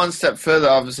go one step further,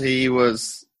 obviously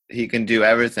he can do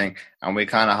everything, and we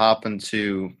kind of happen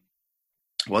to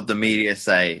what the media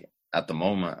say at the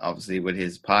moment. Obviously, with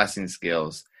his passing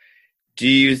skills, do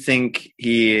you think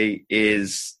he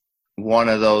is one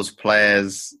of those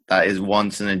players that is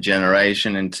once in a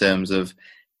generation in terms of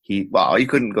he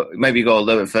couldn't go a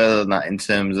little bit further than that in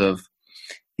terms of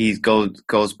he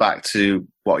goes back to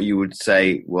what you would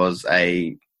say was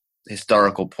a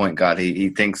historical point guard. He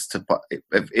thinks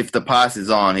if the pass is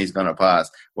on, he's going to pass,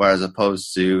 whereas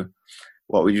opposed to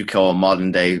what would you call a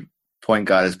modern day point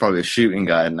guard is probably a shooting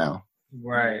guard now.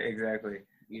 Right, exactly.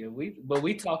 Yeah,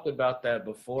 we talked about that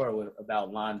before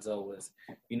about Lonzo was,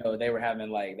 they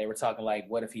were talking like,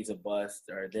 what if he's a bust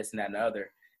or this and that and the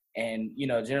other. And,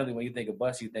 generally when you think of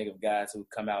bust, you think of guys who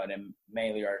come out and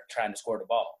mainly are trying to score the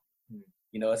ball.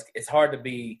 It's hard to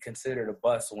be considered a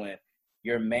bust when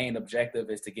your main objective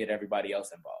is to get everybody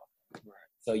else involved. Right.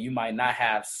 So you might not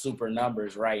have super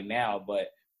numbers right now, but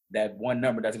that one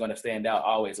number that's going to stand out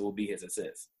always will be his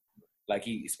assist. Like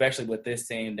especially with this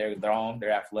team, they're long,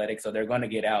 they're athletic, so they're going to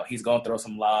get out. He's going to throw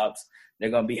some lobs. They're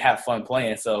going to have fun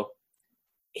playing. So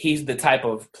he's the type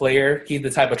of player. He's the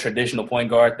type of traditional point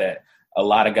guard that a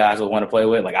lot of guys would want to play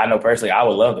with. Like I know personally, I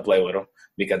would love to play with him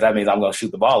because that means I'm going to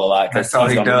shoot the ball a lot because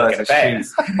he's going to be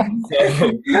fast.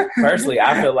 So personally,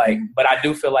 I feel like, but I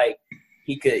do feel like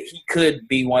he could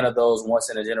be one of those once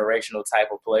in a generational type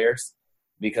of players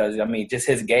because I mean, just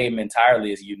his game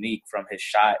entirely is unique from his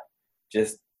shot,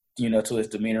 just to his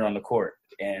demeanor on the court.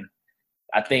 And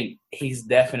I think he's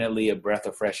definitely a breath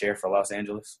of fresh air for Los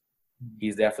Angeles.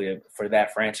 He's definitely for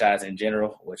that franchise in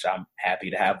general, which I'm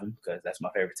happy to have him because that's my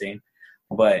favorite team.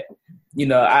 But,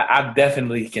 I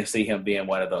definitely can see him being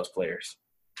one of those players.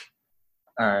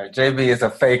 All right. JB is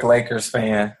a fake Lakers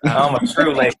fan. I'm a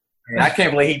true Lakers fan. I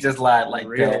can't believe he just lied like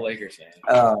Real that. Lakers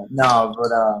fan. No,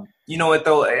 but you know what,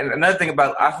 though? And another thing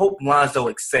I hope Lonzo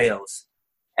excels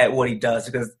at what he does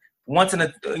because once in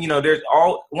a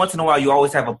while you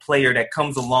always have a player that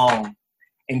comes along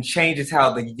and changes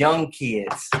how the young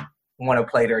kids want to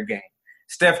play their game.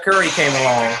 Steph Curry came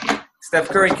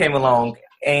along,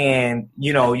 and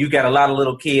you got a lot of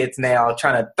little kids now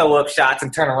trying to throw up shots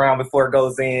and turn around before it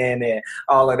goes in and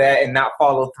all of that and not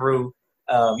follow through.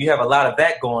 You have a lot of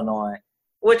that going on,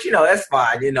 which that's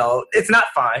fine. It's not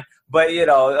fine, but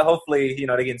hopefully they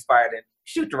get inspired and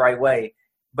shoot the right way.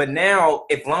 But now,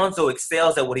 if Lonzo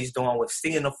excels at what he's doing with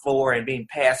seeing the floor and being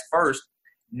passed first,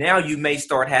 now you may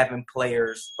start having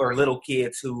players or little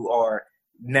kids who are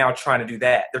now trying to do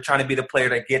that. They're trying to be the player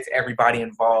that gets everybody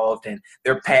involved, and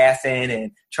they're passing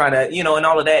and trying to, and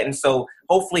all of that. And so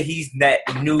hopefully he's that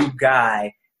new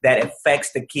guy that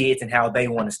affects the kids and how they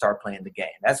want to start playing the game.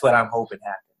 That's what I'm hoping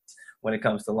happens when it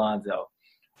comes to Lonzo.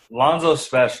 Lonzo's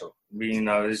special.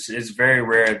 It's very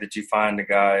rare that you find a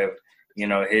guy of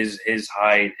his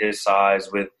height, his size,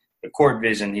 with the court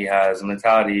vision he has, the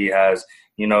mentality he has,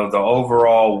 the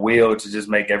overall will to just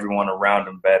make everyone around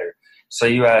him better. So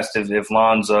you asked if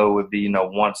Lonzo would be,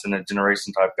 once in a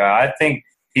generation type guy. I think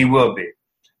he will be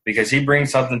because he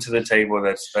brings something to the table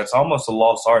that's almost a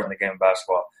lost art in the game of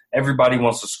basketball. Everybody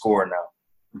wants to score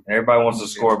now. Everybody wants to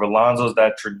score, but Lonzo's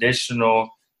that traditional,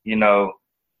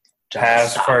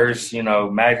 pass first,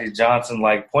 Magic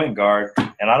Johnson-like point guard.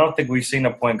 And I don't think we've seen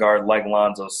a point guard like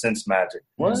Lonzo since Magic.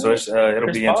 What? So it'll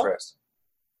Chris be Paul? interesting.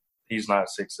 He's not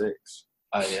 6'6".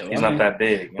 Oh, yeah. He's not that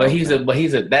big.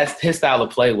 That's his style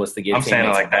of play was to get I'm saying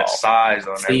teammates like that involved. size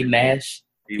on Steve everything. Nash,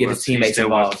 get his teammates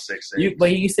involved. 6'6".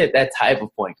 But you said that type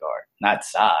of point guard, not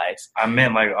size. I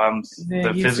meant like Man,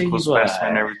 the you physical see what?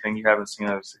 specimen and everything. You haven't seen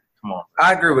us. Come on.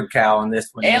 I agree with Cal on this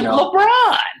one. And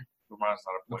LeBron.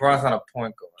 LeBron's not a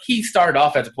point guard. He started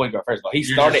off as a point guard, first of all. He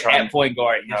You're started just trying at point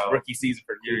guard in his No. rookie season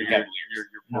for the You're Cleveland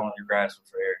Cavaliers. grasping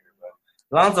for air here,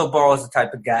 bro. Lonzo Ball is the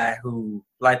type of guy who,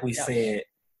 like we said,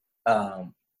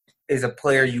 is a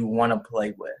player you want to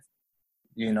play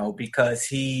with, because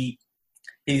he's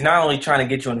not only trying to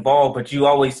get you involved, but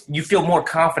you feel more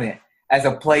confident as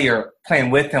a player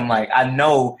playing with him. Like, I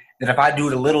know that if I do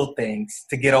the little things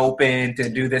to get open, to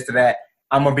do this or that,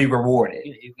 I'm going to be rewarded.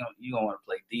 You're going to want to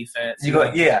play defense. You're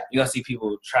going to see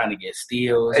people trying to get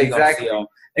steals. Exactly.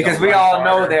 Because we all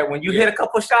know that when you hit a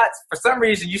couple shots, for some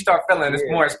reason you start feeling it's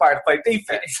more inspired to play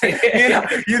defense.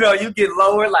 You get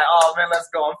lower, like, oh man, let's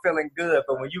go, I'm feeling good.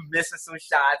 But when you missing some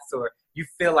shots, or you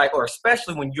feel like, or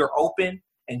especially when you're open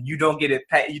and you don't get it,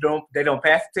 they don't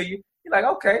pass it to you, you're like,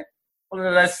 okay,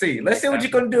 well, let's see what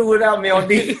you're gonna do without me on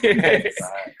defense.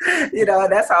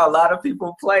 That's how a lot of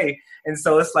people play, and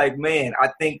so it's like, man,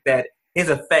 I think that his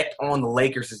effect on the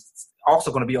Lakers is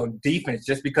also going to be on defense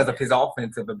just because of his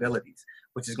offensive abilities,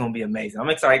 which is going to be amazing. I'm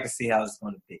excited to see how it's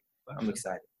going to be. I'm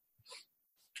excited.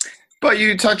 But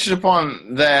you touched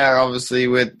upon there, obviously,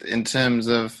 in terms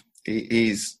of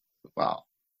JB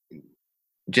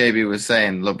was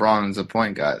saying LeBron's a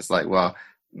point guard. It's like, well,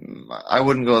 I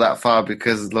wouldn't go that far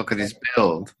because look at his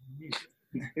build.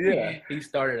 Yeah, he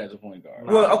started as a point guard.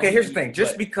 Well, okay, here's the thing.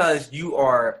 Just because you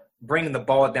are bringing the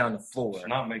ball down the floor,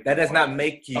 that does not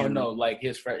make you. Oh no! Like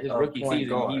his rookie season,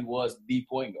 guard. He was the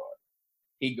point guard.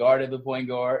 He guarded the point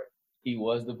guard. He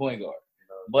was the point guard.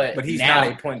 But he's now,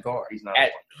 not a point guard. He's not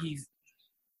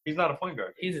a point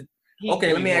guard.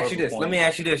 Okay, let me ask you this.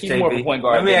 He's JB. more of a point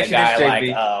guard let me than ask a guy you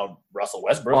this, JB. like Russell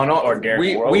Westbrook or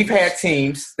Derrick Rose. We've had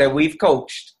teams that we've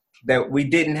coached that we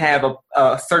didn't have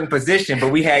a certain position,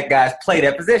 but we had guys play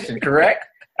that position, correct?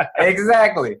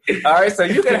 Exactly. All right, so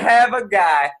you can have a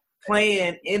guy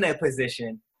playing in a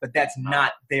position, but that's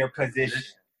not their position,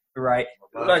 right?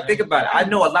 Like, think about it. I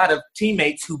know a lot of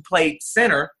teammates who played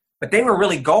center but they were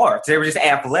really guards. They were just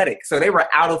athletic. So they were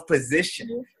out of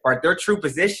position. Right? Their true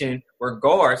position were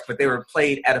guards, but they were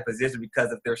played at a position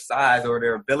because of their size or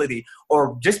their ability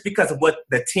or just because of what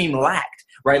the team lacked.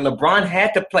 Right? LeBron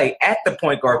had to play at the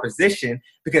point guard position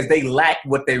because they lacked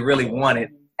what they really wanted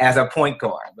as a point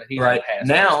guard. But he's right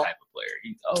now type of player.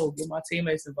 He's get my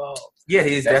teammates involved. Yeah,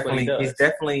 he definitely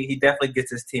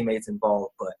gets his teammates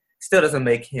involved, but still doesn't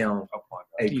make him a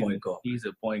point guard. He's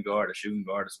a point guard, a shooting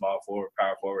guard, a small forward,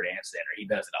 power forward, and center. He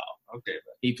does it all. Okay,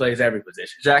 but he plays every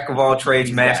position. Jack of all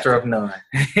trades, master of none.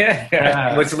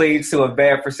 Which leads to a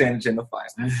bad percentage in the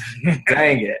finals.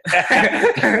 Dang it.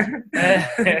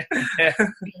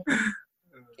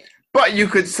 But you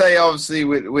could say, obviously,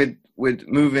 with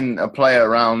moving a player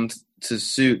around to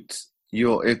suit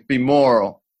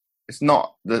it's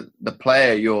not the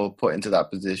player you're put into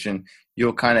that position.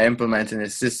 You're kind of implementing a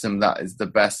system that is the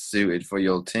best suited for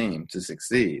your team to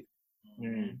succeed.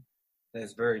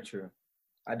 That's very true.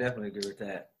 I definitely agree with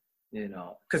that.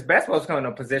 Because basketball is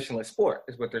becoming a positionless sport,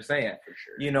 is what they're saying. For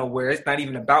sure. Where it's not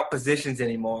even about positions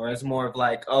anymore. It's more of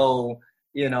like,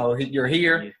 you're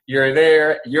here, you're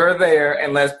there,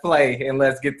 and let's play and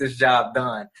let's get this job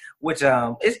done. Which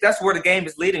that's where the game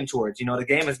is leading towards. The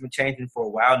game has been changing for a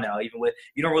while now. Even with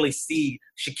you don't really see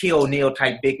Shaquille O'Neal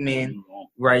type big men,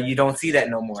 right? You don't see that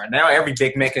no more. Now every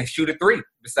big man can shoot a three.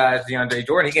 Besides DeAndre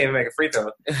Jordan, he can't even make a free throw.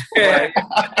 Right?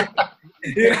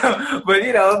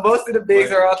 But most of the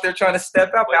bigs are out there trying to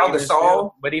step up.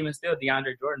 But even still,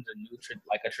 DeAndre Jordan's a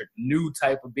new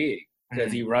type of big.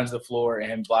 Because he runs the floor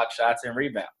and blocks shots and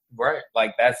rebounds. Right.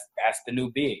 Like, that's the new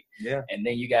big. Yeah. And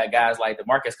then you got guys like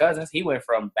DeMarcus Cousins. He went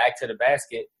from back to the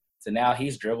basket to now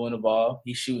he's dribbling the ball.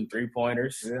 He's shooting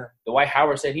three-pointers. Yeah. Dwight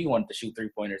Howard said he wanted to shoot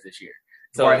three-pointers this year.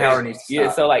 So Dwight Howard needs to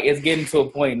stop. So, it's getting to a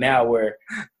point now where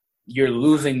you're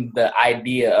losing the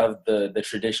idea of the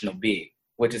traditional big,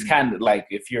 which is kind of like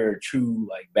if you're a true,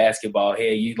 basketball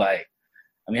head,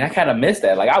 I kind of miss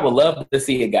that. I would love to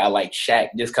see a guy like Shaq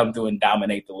just come through and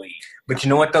dominate the league. But you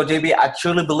know what, though, JB? I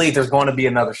truly believe there's going to be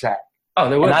another Shaq. Oh,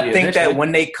 there will be. And I think that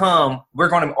when they come, we're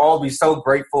going to all be so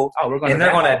grateful. Oh, they're going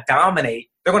to dominate.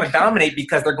 They're going to dominate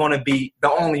because they're going to be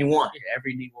the only one. Yeah,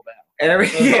 every knee will bow.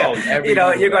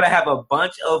 You're going to have a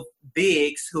bunch of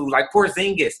bigs who, like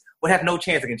Porzingis, would have no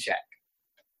chance against Shaq.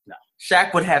 No.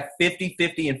 Shaq would have 50,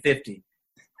 50, and 50.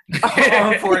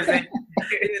 Porzingis,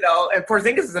 and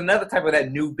Porzingis is another type of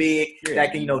that new big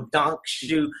that can, dunk,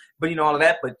 shoot, but all of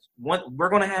that. But we're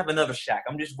gonna have another Shaq.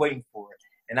 I'm just waiting for it,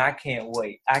 and I can't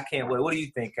wait. What do you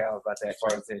think, Kyle, about that?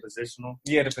 Positional?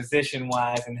 Yeah, the position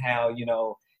wise, and how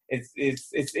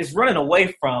it's running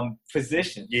away from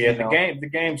position. Yeah, the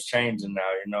game's changing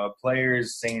now. A player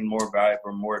is seen more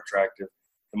valuable, more attractive.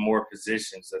 The more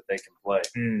positions that they can play.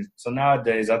 So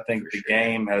nowadays, I think the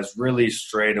game has really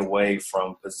strayed away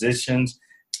from positions,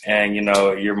 and you're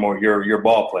a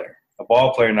ball player. A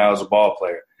ball player now is a ball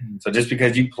player. So just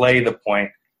because you play the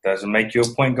point doesn't make you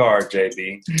a point guard,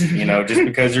 JB. Just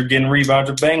because you're getting rebounds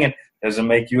or banging doesn't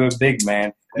make you a big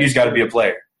man. You just got to be a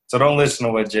player. So don't listen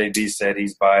to what JB said.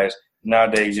 He's biased.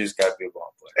 Nowadays, you just got to be a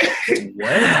ball player.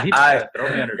 What?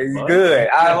 It's good.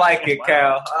 I like it,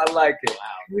 Kyle. I like it.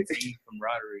 Wow, team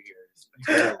camaraderie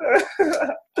here.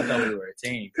 I thought we were a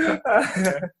team.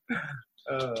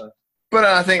 But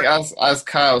I think, as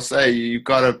Kyle say, you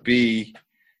can't be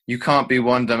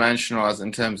one-dimensional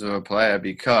in terms of a player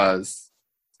because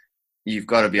you've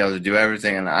got to be able to do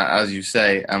everything. And as you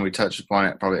say, and we touched upon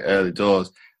it probably early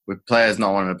doors, with players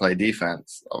not wanting to play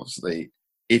defense, obviously,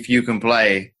 if you can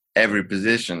play every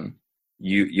position,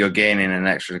 you're gaining an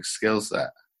extra skill set.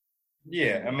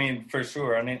 Yeah, for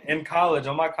sure. In college,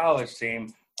 on my college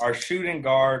team, our shooting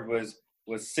guard was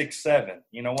 6'7".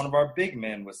 One of our big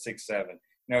men was 6'7".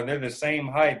 They're the same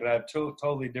height, but have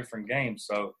totally different games.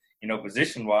 So,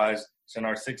 position-wise, shouldn't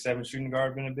our 6'7" shooting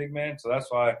guard been a big man? So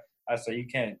that's why I say you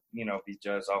can't, be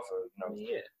judged off of,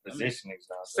 positioning.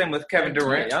 Same with Kevin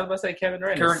Durant. I was about to say Kevin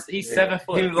Durant. He's 7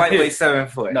 foot. He's lightweight 7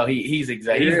 foot. No, he's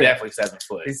exactly. He's definitely 7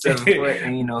 foot. He's 7 foot,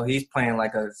 and he's playing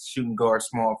like a shooting guard,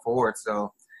 small forward.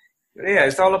 So, yeah,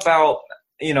 it's all about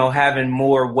having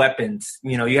more weapons.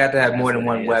 You have to have more than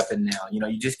one weapon now.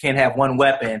 You just can't have one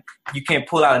weapon. You can't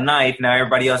pull out a knife. Now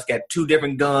everybody else got 2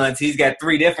 different guns. He's got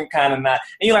 3 different kind of knives.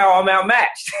 And you're like, I'm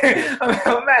outmatched. I'm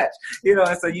outmatched.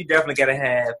 And so you definitely got to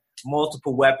have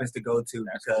multiple weapons to go to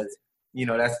because,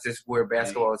 that's just where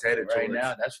basketball is headed right towards.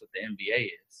 now. That's what the NBA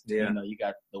is. Yeah. You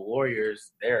got the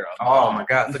Warriors. They're a oh, bomb. my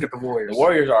God. Look at the Warriors. The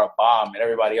Warriors are a bomb, and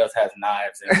everybody else has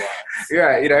knives and guns.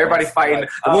 Yeah, everybody's fighting.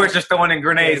 The Warriors just throwing in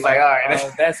grenades all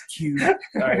right. That's cute. All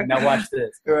right, now watch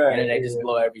this. Right. And then they just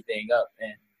blow everything up.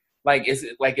 And,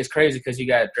 it's crazy because you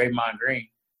got Draymond Green.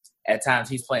 At times,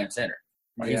 he's playing center.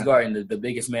 He's guarding the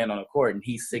biggest man on the court, and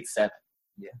he's 6'7".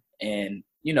 Yeah. And,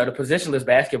 the positionless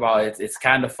basketball, it's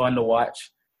kind of fun to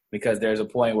watch because there's a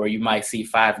point where you might see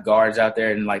 5 guards out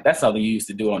there, and, that's something you used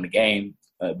to do on the game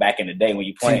back in the day when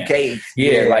you playing. 2K.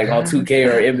 Yeah, like on 2K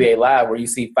or NBA Live where you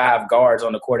see 5 guards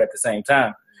on the court at the same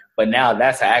time. But now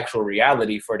that's an actual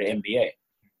reality for the NBA.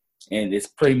 And it's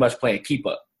pretty much playing keep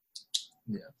up.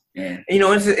 Yeah. And,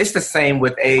 it's the same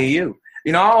with AAU.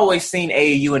 I always seen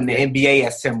AAU and the NBA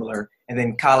as similar, and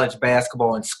then college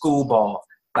basketball and school ball,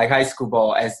 like high school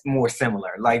ball, as more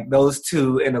similar. Like those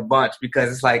two in a bunch,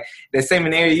 because it's like the same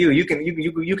in AAU.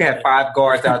 You can have 5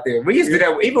 guards out there. We used to do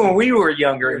that even when we were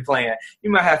younger and playing.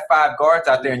 You might have 5 guards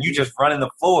out there, and you just running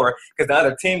the floor because the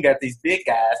other team got these big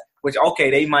guys. Which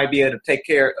they might be able to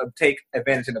take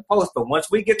advantage in the post, but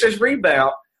once we get this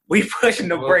rebound, we pushing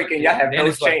the break, and y'all have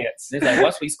no chance. It's like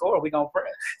once we score, we gonna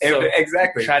press. So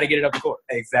exactly. Try to get it up the court.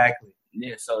 Exactly.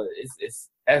 Yeah. So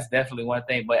that's definitely one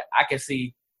thing, but I can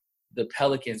see the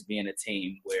Pelicans being a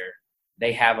team where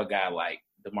they have a guy like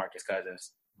DeMarcus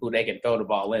Cousins who they can throw the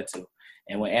ball into,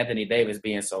 and with Anthony Davis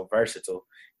being so versatile,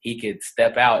 he could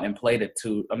step out and play the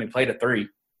 3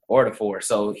 or the 4.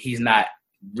 So he's not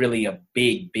really a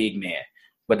big man.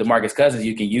 But DeMarcus Cousins,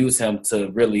 you can use him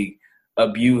to really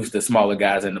abuse the smaller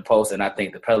guys in the post, and I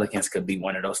think the Pelicans could be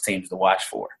one of those teams to watch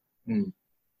for.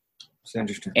 It's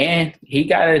interesting. And he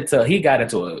got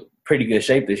into a pretty good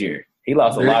shape this year. He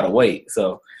lost a lot of weight.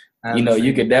 So,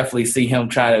 you could definitely see him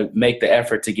trying to make the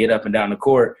effort to get up and down the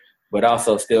court, but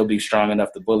also still be strong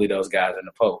enough to bully those guys in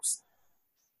the post.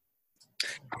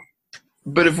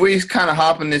 But if we kind of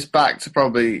harpen this back to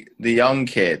probably the young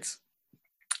kids,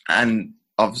 and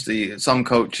obviously some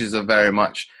coaches are very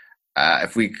much,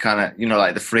 if we kind of,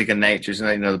 like the freak of natures,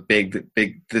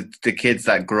 the kids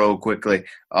that grow quickly,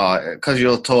 because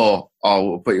you're tall,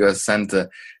 we'll put you as center.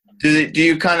 Do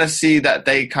you kind of see that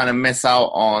they kind of miss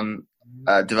out on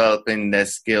developing their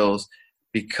skills,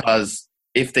 because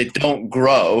if they don't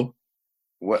grow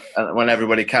when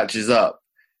everybody catches up,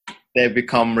 they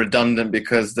become redundant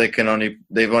because they've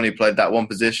only played that one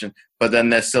position, but then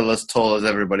they're still as tall as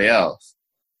everybody else.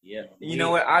 Yeah. You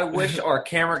know what? I wish our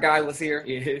camera guy was here,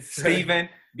 Steven,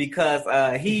 because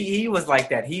he was like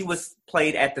that. He was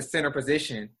played at the center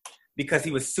position because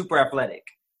he was super athletic,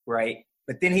 right?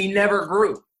 But then he never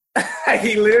grew.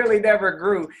 He literally never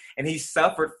grew, and he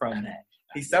suffered from that.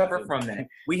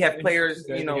 We have players,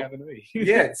 yeah.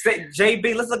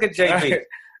 JB, let's look at JB.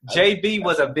 JB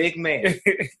was a big man.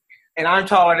 And I'm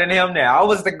taller than him now. I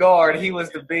was the guard. He was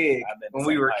the big when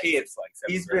we were kids.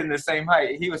 He's been the same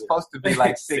height. He was supposed to be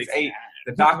like 6'8".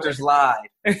 The doctors lied.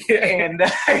 And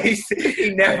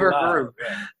he never grew.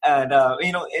 And,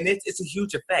 and it's a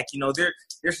huge effect.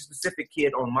 There's a specific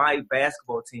kid on my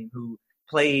basketball team who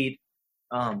played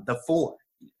the 4,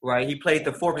 right? He played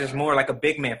the 4, but it's more like a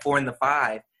big man, 4 and the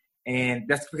 5. And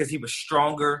that's because he was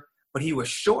stronger, but he was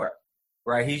short,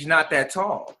 right? He's not that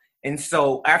tall. And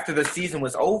so after the season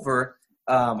was over,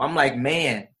 I'm like,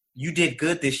 man, you did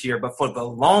good this year, but for the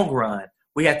long run,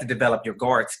 we have to develop your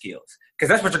guard skills, because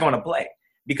that's what you're going to play.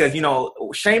 Because,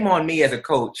 shame on me as a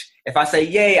coach if I say,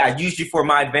 yay, I used you for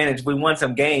my advantage. We won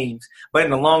some games, but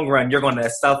in the long run, you're going to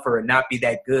suffer and not be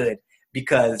that good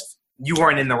because you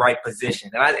weren't in the right position.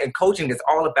 And coaching is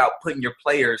all about putting your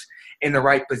players in the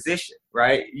right position,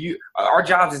 right? Our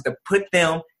job is to put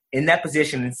them in that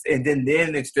position, and then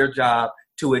it's their job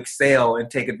to excel and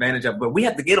take advantage of. But we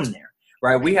have to get them there,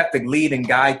 right? We have to lead and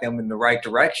guide them in the right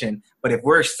direction. But if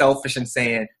we're selfish and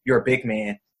saying, you're a big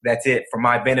man, that's it, for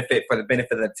my benefit, for the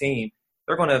benefit of the team,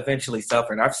 they're going to eventually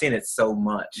suffer. And I've seen it so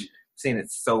much.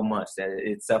 That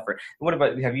it suffered. What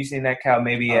about, have you seen that, Cal,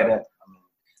 maybe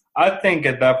I think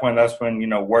at that point, that's when,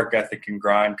 work ethic and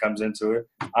grind comes into it.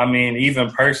 I mean, even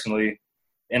personally,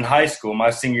 in high school, my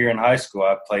senior year in high school,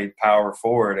 I played power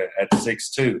forward at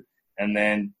 6'2". And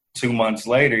then 2 months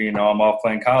later, I'm off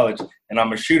playing college, and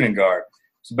I'm a shooting guard.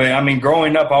 But, I mean,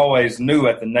 growing up, I always knew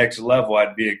at the next level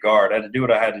I'd be a guard. I had to do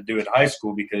what I had to do at high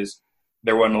school because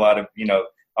there wasn't a lot of,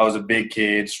 I was a big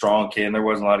kid, strong kid, and there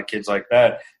wasn't a lot of kids like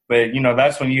that. But,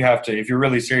 that's when you have to – if you're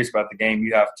really serious about the game,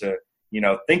 you have to,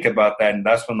 think about that. And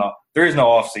that's when there is no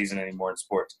off season anymore in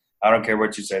sports. I don't care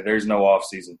what you say. There's no off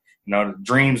season.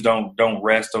 Dreams don't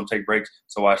rest, don't take breaks,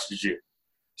 so watch the gym.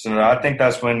 So I think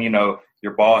that's when,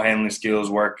 your ball handling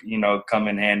skills work, come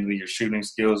in handy, your shooting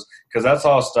skills, because that's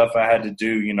all stuff I had to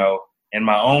do, in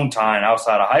my own time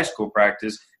outside of high school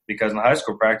practice, because in high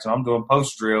school practice, I'm doing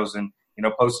post drills and,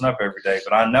 posting up every day.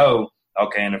 But I know,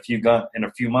 okay, in a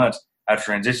few months, I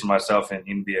transition myself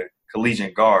and be a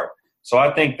collegiate guard. So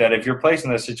I think that if you're placed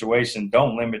in that situation,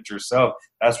 don't limit yourself.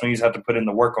 That's when you just have to put in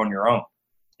the work on your own.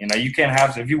 You know, you can't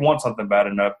have – if you want something bad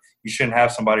enough, you shouldn't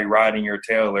have somebody riding your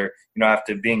tail or, have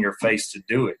to be in your face to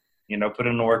do it. Put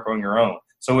in the work on your own.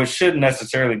 So it shouldn't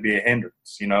necessarily be a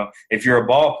hindrance. If you're a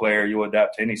ball player, you'll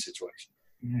adapt to any situation.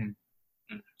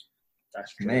 Mm-hmm.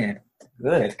 That's true. Man,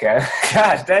 good, Kyle.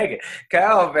 Gosh, dang it.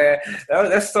 Kyle, man,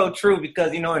 that's so true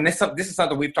because, and this is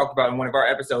something we've talked about in one of our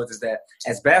episodes is that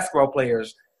as basketball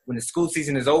players, when the school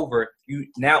season is over,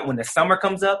 when the summer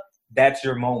comes up, that's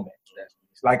your moment.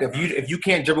 Like if you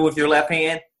can't dribble with your left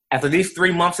hand after these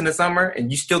 3 months in the summer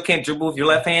and you still can't dribble with your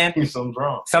left hand, something's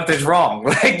wrong. Something's wrong.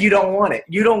 Like you don't want it.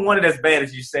 You don't want it as bad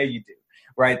as you say you do,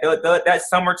 right? That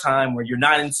summertime where you're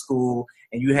not in school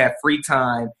and you have free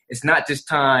time, it's not just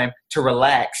time to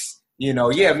relax.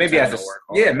 Maybe as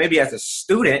a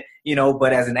student,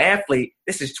 but as an athlete,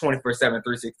 this is 24/7,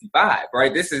 365,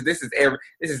 right? This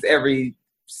is every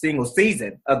single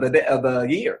season of the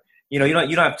year. You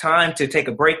don't have time to take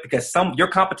a break because your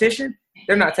competition,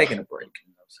 they're not taking a break,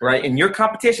 right? And your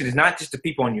competition is not just the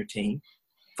people on your team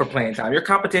for playing time. Your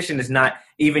competition is not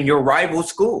even your rival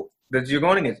school that you're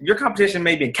going against. Your competition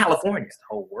may be in California. It's the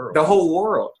whole world. The whole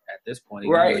world. At this point,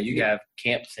 right? You have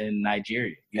camps in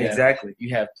Nigeria. Exactly.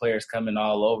 You have players coming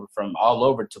from all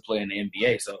over to play in the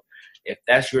NBA. So if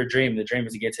that's your dream, the dream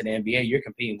is to get to the NBA, you're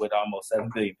competing with almost 7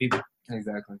 billion people.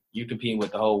 Exactly. You're competing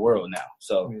with the whole world now.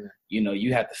 So,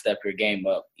 you have to step your game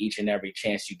up each and every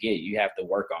chance you get. You have to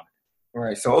work on it.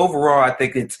 Right. So overall, I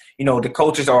think it's, the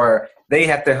coaches they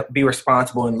have to be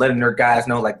responsible in letting their guys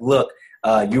know, like, look,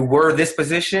 you were this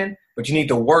position, but you need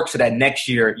to work so that next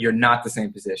year you're not the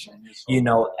same position.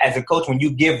 As a coach, when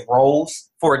you give roles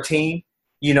for a team,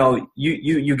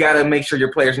 you got to make sure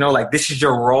your players know, like, this is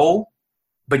your role,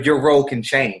 but your role can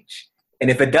change. And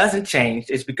if it doesn't change,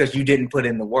 it's because you didn't put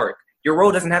in the work. Your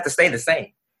role doesn't have to stay the same.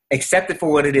 Accept it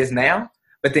for what it is now,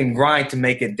 but then grind to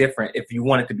make it different if you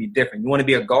want it to be different. You want to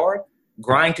be a guard?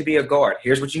 Grind to be a guard.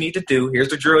 Here's what you need to do. Here's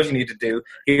the drills you need to do.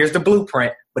 Here's the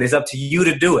blueprint, but it's up to you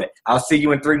to do it. I'll see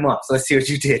you in 3 months. Let's see what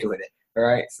you did with it. All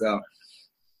right? So,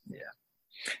 yeah.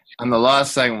 And the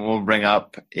last segment we'll bring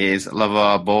up is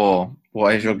LeVar Ball.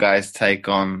 What is your guys' take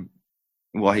on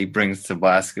what he brings to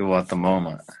basketball at the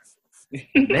moment?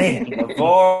 Man,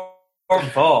 LeVar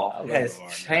Ball has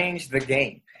changed the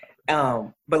game.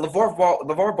 But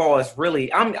LeVar Ball is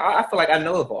really I feel like I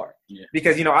know LeVar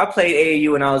because I played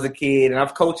AAU when I was a kid and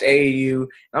I've coached AAU. And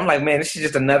I'm like, man, this is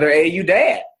just another AAU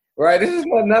dad, right? This is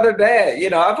another dad.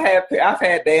 I've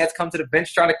had dads come to the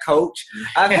bench trying to coach.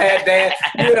 I've had dads,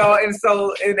 and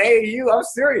so in AAU, I'm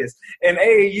serious. In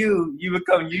AAU, you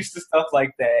become used to stuff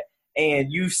like that, and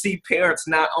you see parents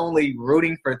not only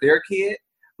rooting for their kid,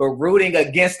 but rooting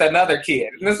against another kid.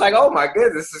 And it's like, oh my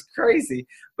goodness, this is crazy.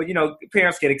 But,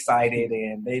 parents get excited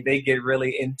and they get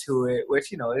really into it,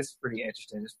 which, is pretty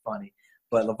interesting. It's funny.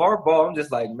 But LeVar Ball, I'm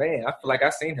just like, man, I feel like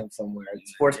I've seen him somewhere.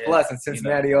 Sports Plus in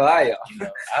Cincinnati, Ohio.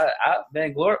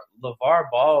 LeVar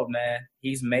Ball, man,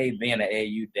 he's made being an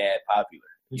AAU dad popular.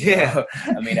 Yeah.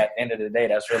 I mean, at the end of the day,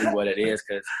 that's really what it is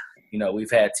because, we've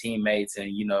had teammates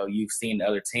and, you've seen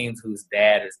other teams whose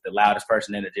dad is the loudest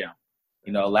person in the gym.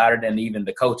 Louder than even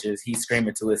the coaches. He's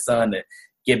screaming to his son to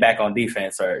get back on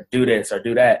defense or do this or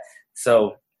do that.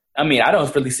 So, I mean, I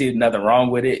don't really see nothing wrong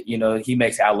with it. He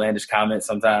makes outlandish comments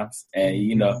sometimes.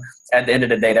 And, at the end of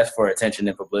the day, that's for attention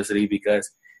and publicity because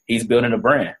he's building a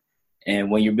brand. And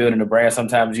when you're building a brand,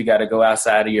 sometimes you got to go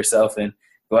outside of yourself and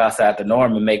go outside the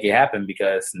norm and make it happen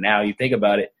because now you think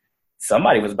about it,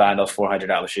 somebody was buying those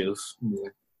 $400 shoes. Yeah.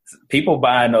 People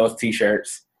buying those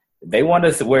T-shirts. They want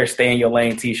us to wear stay in your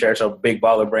lane T-shirts or big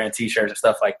baller brand T-shirts and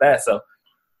stuff like that. So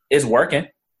it's working.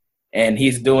 And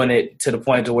he's doing it to the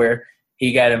point to where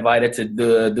he got invited to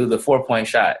do the 4-point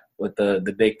shot with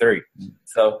the big three.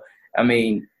 So, I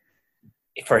mean,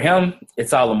 for him,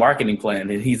 it's all a marketing plan.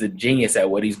 And he's a genius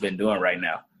at what he's been doing right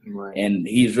now. Right. And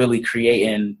he's really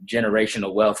creating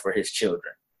generational wealth for his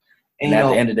children. And at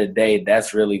the end of the day,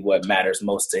 that's really what matters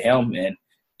most to him. And,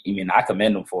 I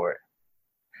commend him for it.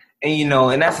 And,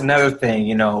 and that's another thing,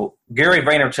 Gary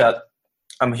Vaynerchuk,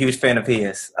 I'm a huge fan of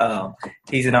his.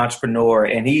 He's an entrepreneur,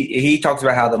 and he talks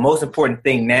about how the most important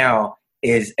thing now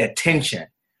is attention,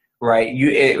 right?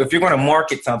 If you're going to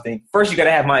market something, first you got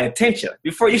to have my attention.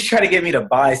 Before you try to get me to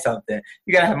buy something,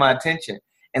 you got to have my attention.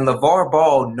 And LeVar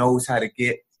Ball knows how to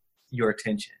get your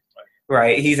attention,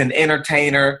 right? He's an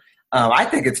entertainer. I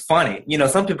think it's funny.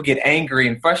 Some people get angry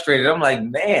and frustrated. I'm like,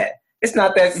 man, it's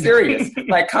not that serious.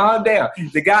 Like, calm down.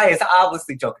 The guy is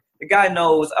obviously joking. The guy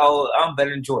knows, I'm better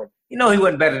than Jordan. He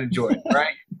wasn't better than Jordan,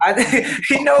 right?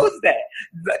 He knows that.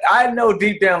 But I know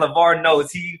deep down LeVar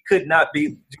knows he could not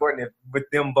beat Jordan with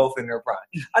them both in their prime.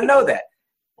 I know that.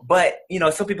 But,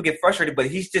 some people get frustrated, but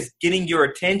he's just getting your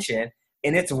attention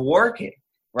and it's working,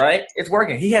 right? It's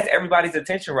working. He has everybody's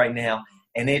attention right now,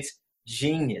 and it's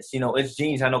genius. It's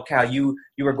genius. I know, Cal, you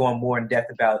were going more in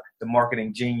depth about the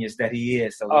marketing genius that he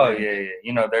is. So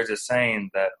yeah. There's a saying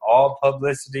that all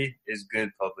publicity is good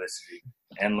publicity,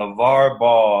 and LeVar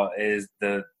Ball is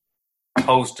the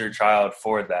poster child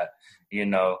for that.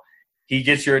 He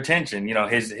gets your attention.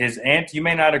 His you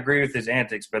may not agree with his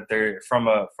antics, but they're from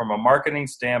a marketing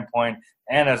standpoint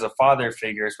and as a father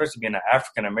figure, especially being an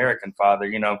African American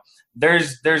father.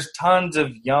 There's tons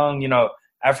of young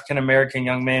African American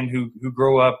young men who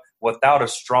grew up without a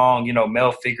strong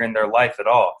male figure in their life at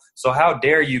all. So how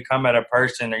dare you come at a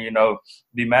person or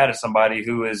be mad at somebody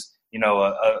who is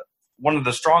one of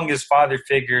the strongest father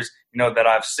figures that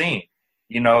I've seen.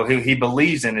 He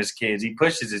believes in his kids. He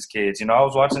pushes his kids. I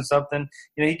was watching something,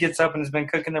 he gets up and has been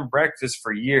cooking them breakfast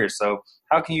for years. So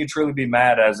how can you truly be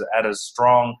mad at a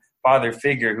strong father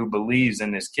figure who believes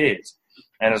in his kids?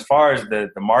 And as far as the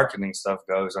marketing stuff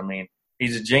goes,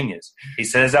 he's a genius. He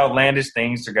says outlandish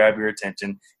things to grab your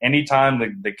attention. Anytime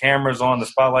the camera's on, the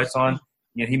spotlight's on,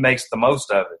 he makes the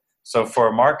most of it. So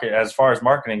as far as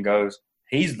marketing goes,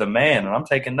 he's the man, and I'm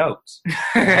taking notes.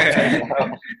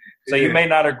 So you may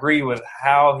not agree with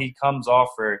how he comes off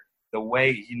or the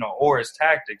way, or his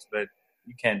tactics, but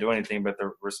you can't do anything but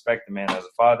to respect the man as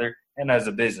a father and as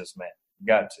a businessman. You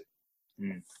got to.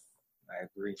 I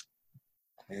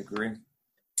agree.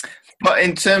 But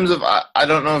in terms of, I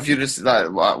don't know if you just,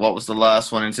 what was the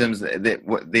last one in terms of the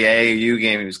AAU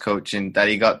game he was coaching, that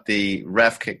he got the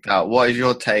ref kicked out. What is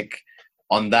your take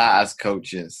on that as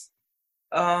coaches?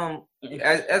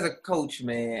 As a coach,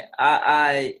 man,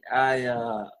 I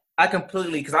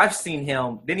completely, because I've seen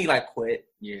him. Then he quit.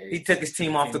 Yeah, he took his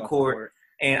team off the court,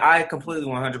 and I completely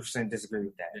 100% disagree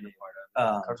with that. Been a part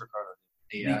of Coach Ricardo.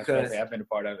 Yeah, because I've been a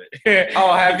part of it.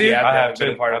 Oh, have you? Yeah, I have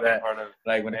been a part of that.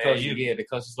 Like when the coach, the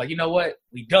coach is like, you know what,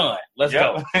 we done. Let's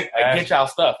go. Get y'all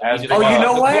stuff. You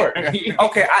know what?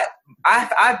 Okay,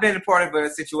 I've been a part of a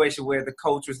situation where the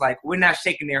coach was like, we're not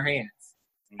shaking their hands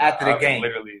after the game.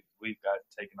 Literally, we got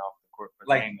taken off the court for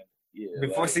the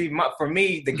game. For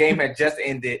me, the game had just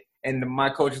ended, and my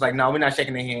coach was like, no, we're not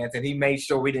shaking their hands, and he made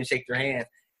sure we didn't shake their hands.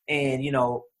 And,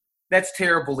 that's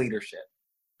terrible leadership,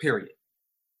 period.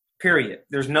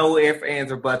 There's no ifs,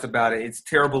 ands, or buts about it. It's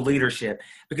terrible leadership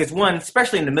because, one,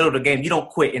 especially in the middle of the game, you don't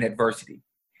quit in adversity.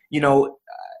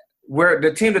 Where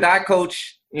the team that I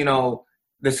coach,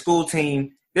 the school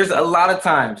team, there's a lot of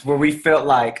times where we felt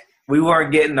like we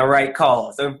weren't getting the right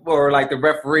calls or like the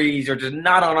referees are just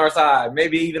not on our side,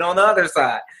 maybe even on the other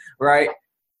side, right?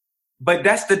 But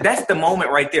that's the moment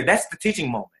right there. That's the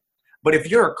teaching moment. But if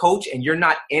you're a coach and you're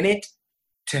not in it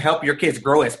to help your kids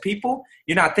grow as people,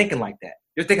 you're not thinking like that.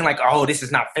 You're thinking like, oh, this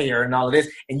is not fair and all of this.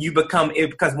 And it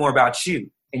becomes more about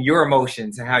you and your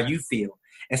emotions and how you feel.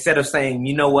 Instead of saying,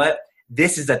 you know what,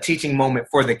 this is a teaching moment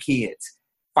for the kids.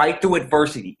 Fight through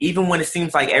adversity. Even when it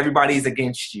seems like everybody's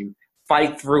against you,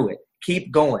 fight through it.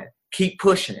 Keep going. Keep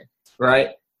pushing it,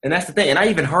 right? And that's the thing. And I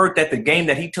even heard that the game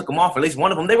that he took them off, at least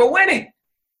one of them, they were winning.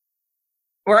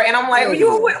 Right? And I'm like,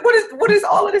 what is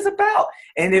all of this about?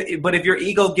 But if your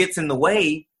ego gets in the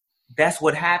way, that's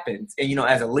what happens. And,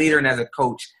 as a leader and as a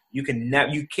coach,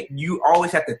 you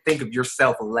always have to think of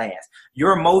yourself last.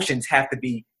 Your emotions have to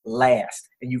be last.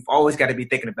 And you've always got to be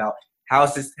thinking about how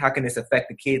can this affect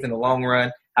the kids in the long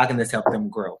run? How can this help them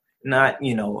grow? Not,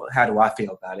 how do I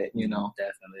feel about it,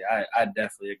 Definitely. I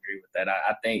definitely agree with that.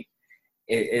 I think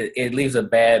it leaves a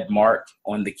bad mark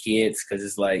on the kids because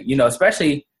it's like,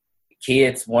 especially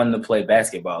kids wanting to play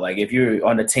basketball. Like if you're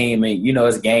on the team and,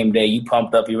 it's game day, you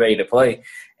pumped up, you ready to play,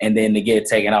 and then to get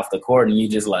taken off the court and you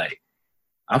just like,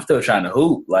 I'm still trying to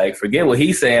hoop. Like forget what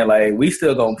he's saying. Like we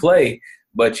still going to play.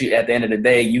 But at the end of the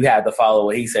day, you have to follow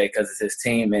what he said because it's his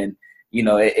team. And,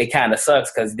 it kind of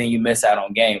sucks because then you miss out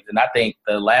on games. And I think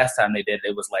the last time they did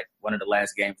it was like one of the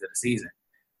last games of the season.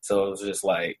 So it was just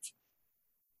like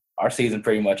our season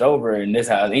pretty much over, and this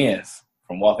is how it ends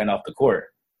from walking off the court.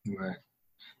 Right.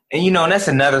 And, and that's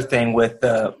another thing with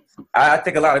I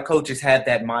think a lot of coaches have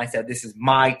that mindset. This is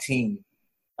my team.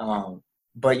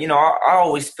 But, I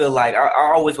always feel like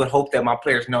I always would hope that my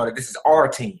players know that this is our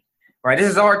team. Right,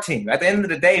 this is our team. At the end of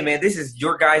the day, man, this is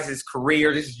your guys'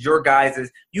 career. This is your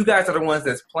guys'. You guys are the ones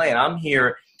that's playing. I'm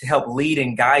here to help lead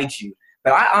and guide you.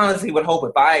 But I honestly would hope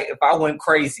if I went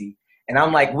crazy and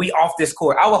I'm like, we off this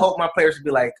court, I would hope my players would be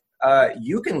like,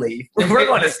 you can leave. We're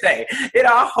going to stay.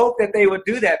 I hope that they would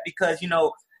do that because,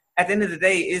 at the end of the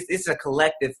day, it's a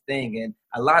collective thing. And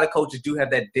a lot of coaches do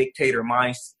have that dictator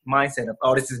mindset of,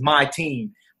 oh, this is my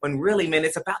team. When really, man,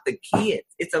 it's about the kids.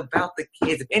 It's about the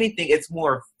kids. If anything, it's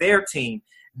more of their team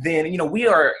then, we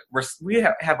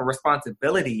have a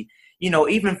responsibility,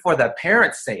 even for the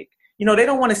parents' sake. They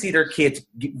don't want to see their kids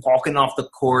walking off the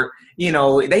court. They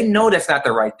know that's not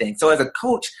the right thing. So as a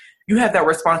coach, you have that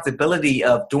responsibility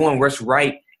of doing what's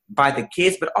right by the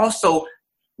kids, but also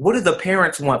what do the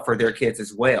parents want for their kids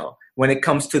as well when it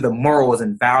comes to the morals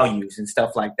and values and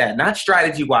stuff like that? Not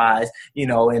strategy-wise,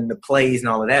 and the plays and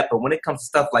all of that, but when it comes to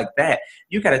stuff like that,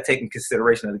 you got to take in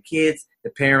consideration of the kids, the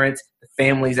parents, the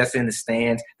families that's in the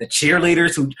stands, the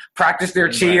cheerleaders who practice their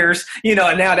cheers, and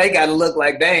now they got to look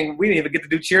like, dang, we didn't even get to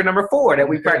do cheer number 4 that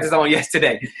we practiced on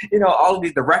yesterday. All of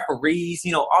these, the referees,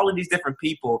 all of these different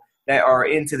people that are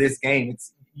into this game.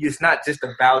 It's not just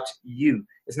about you.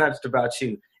 It's not just about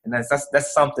you. And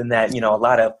that's something that, a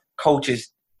lot of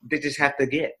coaches, they just have to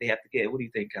get. They have to get. What do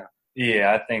you think, Kyle?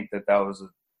 Yeah, I think that was a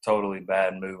totally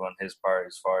bad move on his part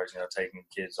as far as, taking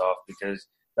kids off, because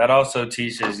that also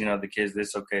teaches, the kids that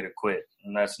it's okay to quit.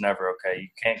 And that's never okay. You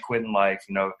can't quit in life.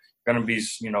 You're going to be,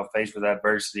 faced with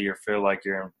adversity or feel like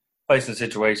you're placed in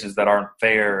situations that aren't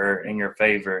fair or in your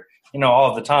favor,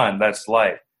 all the time. That's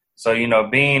life. So,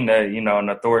 being an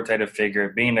authoritative figure,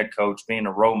 being a coach, being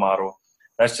a role model,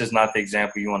 that's just not the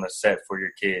example you want to set for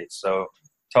your kids. So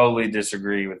totally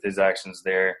disagree with his actions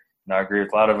there. I agree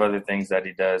with a lot of other things that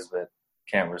he does, but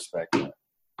can't respect that.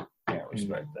 Can't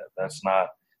respect that. That's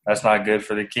not good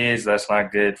for the kids. That's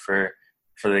not good for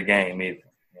the game either.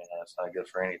 It's not good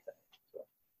for anything.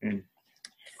 So.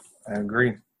 I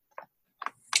agree.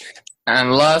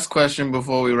 And last question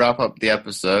before we wrap up the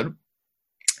episode.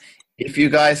 If you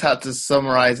guys had to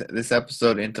summarize this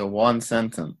episode into one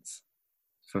sentence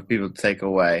for people to take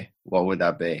away, what would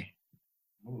that be?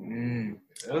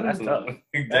 That's tough.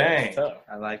 Dang. That's tough.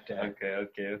 I like that.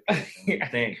 Okay. I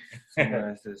think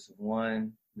Summarize this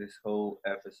whole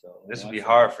episode. this would be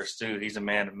hard for Stu. He's a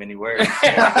man of many words.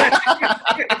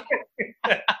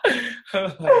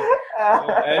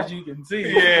 As you can see,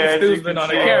 Stu's been on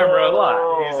the camera a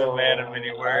lot. He's a man of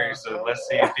many words. So let's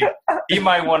see if he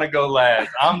might want to go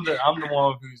last. I'm the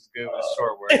one who's good with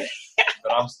short words,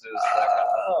 but I'm still stuck.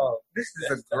 Oh, this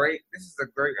is a great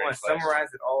one. question.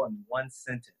 Summarize it all in one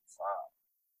sentence.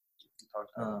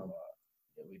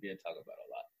 We did talk about a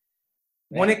lot.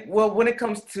 When it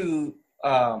comes to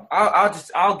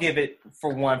I'll give it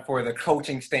for the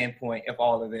coaching standpoint of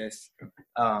all of this,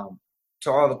 to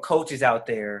all the coaches out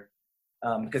there,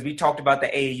 because we talked about the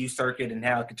AAU circuit and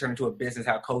how it can turn into a business,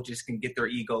 how coaches can get their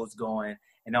egos going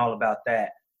and all about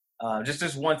that.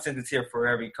 Just one sentence here for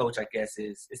every coach, I guess,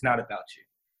 is it's not about you.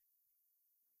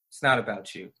 It's not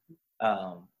about you.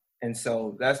 And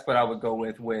so that's what I would go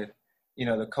with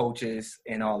the coaches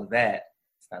and all of that.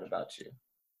 It's not about you.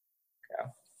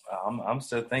 I'm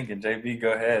still thinking. JB,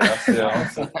 go ahead. I'm still.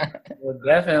 Well,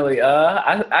 definitely.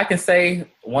 I can say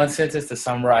one sentence to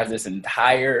summarize this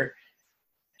entire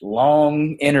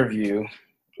long interview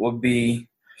would be,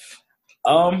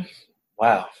 wow.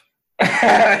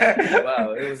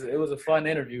 Wow, it was a fun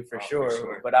interview for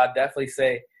sure. But I'll definitely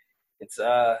say it's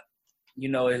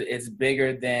it's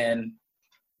bigger than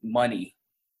money.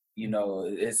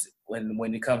 It's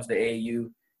when it comes to AAU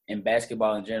and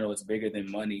basketball in general, it's bigger than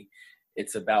money.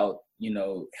 It's about,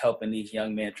 helping these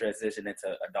young men transition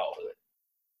into adulthood.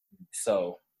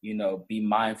 So, be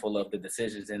mindful of the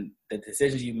decisions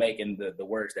you make and the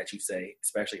words that you say,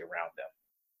 especially around them.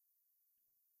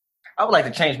 I would like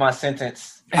to change my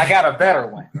sentence. I got a better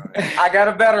one.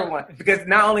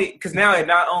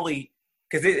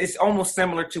 Because it's almost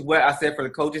similar to what I said for the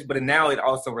coaches, but now it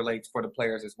also relates for the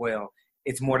players as well.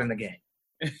 It's more than a game.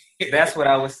 That's what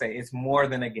I would say. It's more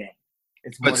than a game.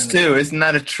 But Stu, isn't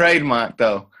that a trademark,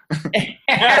 though?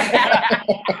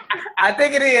 I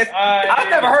think it is. I've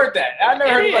never heard that. I've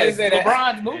never heard anybody say that.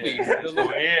 LeBron's movies.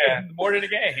 Yeah. More than a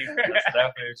game. That's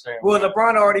definitely a trademark. Well,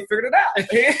 LeBron already figured it out.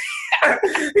 He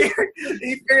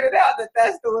figured it out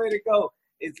that's the way to go.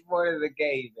 It's more than the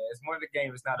game, man. It's more than the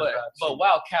game. It's not about you. But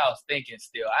while Cal's thinking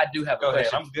still, I do have a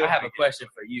question. I have a question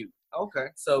for you. Okay.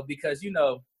 So, because,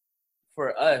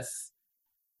 for us,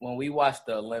 when we watch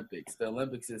the Olympics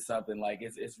is something like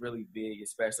it's really big,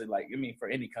 especially for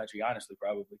any country, honestly,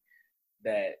 probably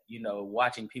that,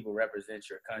 watching people represent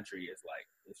your country is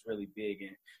it's really big.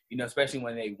 And, especially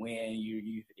when they win,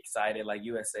 you excited like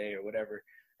USA or whatever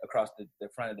across the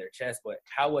front of their chest. But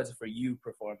how was it for you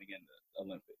performing in the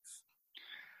Olympics?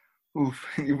 Oof,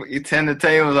 you turn the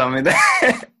tables on me there.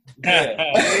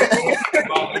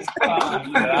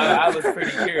 I was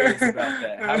pretty curious about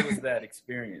that. How was that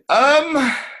experience?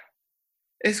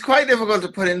 It's quite difficult to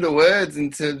put into words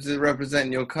in terms of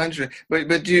representing your country.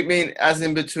 But do you mean as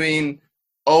in between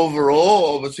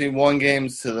overall or between one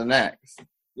games to the next?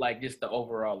 Like just the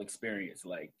overall experience,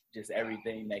 like just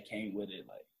everything that came with it.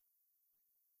 Like,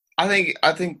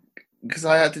 I think because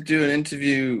I had to do an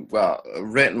interview, well, a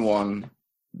written one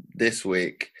this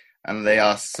week, and they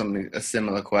asked a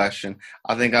similar question.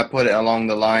 I think I put it along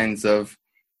the lines of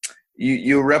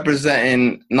you're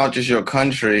representing not just your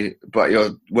country, but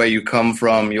where you come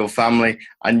from, your family,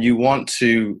 and you want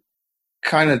to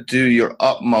kind of do your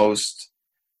utmost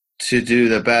to do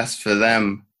the best for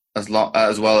them as well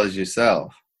as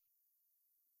yourself.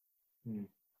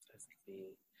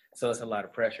 So it's a lot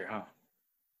of pressure, huh?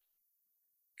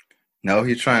 No,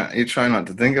 you try not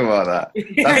to think about that.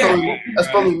 That's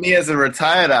probably me as a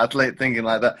retired athlete thinking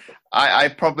like that. I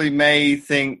probably may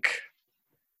think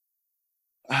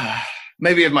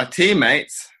maybe of my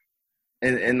teammates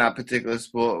in that particular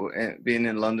sport, being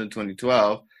in London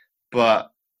 2012.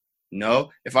 But no,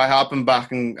 if I harpen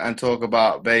back and talk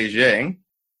about Beijing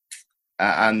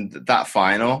and that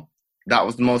final, that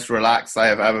was the most relaxed I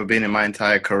have ever been in my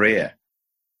entire career.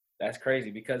 That's crazy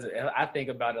because I think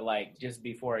about it like just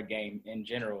before a game in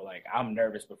general. Like I'm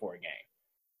nervous before a game.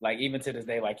 Like even to this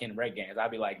day, like in rec games,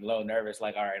 I'd be like low nervous.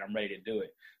 Like all right, I'm ready to do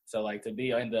it. So like to be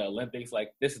in the Olympics,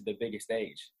 like this is the biggest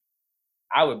stage.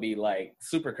 I would be like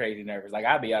super crazy nervous. Like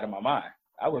I'd be out of my mind.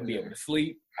 I wouldn't be able to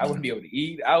sleep. I wouldn't be able to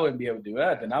eat. I wouldn't be able to do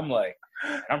nothing. I'm like,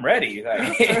 I'm ready.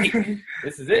 Like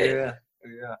this is it.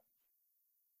 Yeah.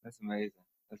 That's amazing.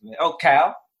 Oh,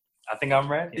 Cal. I think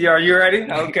I'm ready. Yeah, are you ready?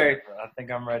 Okay. I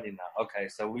think I'm ready now. Okay,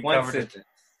 so we One covered sentence. it.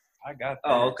 I got that.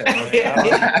 Oh, okay.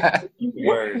 I don't need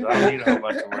words. I don't need a whole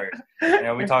bunch of words.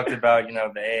 We talked about, the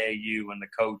AAU and the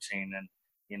coaching and,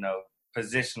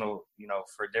 positional,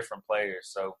 for different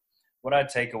players. So what I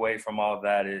take away from all of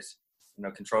that is,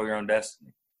 control your own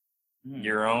destiny. You're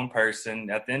your own person.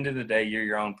 At the end of the day, you're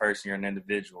your own person. You're an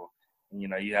individual. And,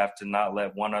 you have to not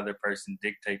let one other person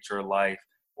dictate your life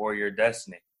or your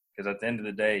destiny. Because at the end of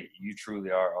the day, you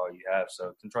truly are all you have.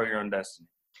 So control your own destiny.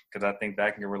 Because I think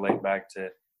that can relate back to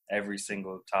every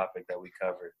single topic that we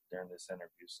covered during this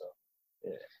interview. So,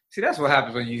 yeah. See, that's what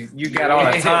happens when you got all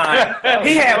the time.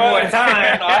 He had more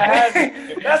time.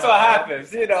 That's what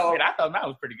happens, I thought that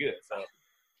was pretty good. So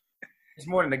it's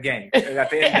more than the game at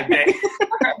the end of the day.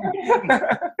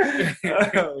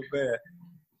 Oh, man.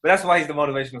 But that's why he's the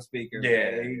motivational speaker.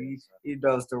 Yeah. He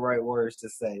knows the right words to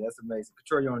say. That's amazing.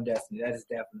 Control your own destiny. That is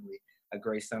definitely a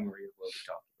great summary of what we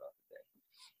talked about today.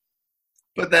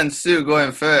 But then, Sue,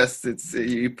 going first,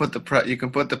 you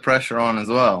can put the pressure on as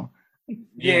well.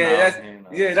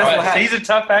 That's what happens. He's a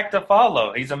tough act to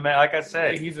follow. He's a man, like I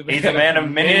said, he's a man of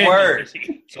many words.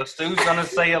 So Stu's gonna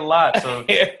say a lot. So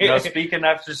speaking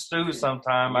after Stu,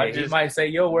 sometime he might say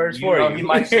your words for you. He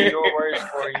might say your words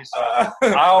for you. So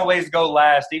I always go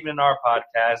last, even in our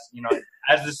podcast.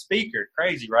 As the speaker,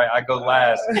 crazy, right? I go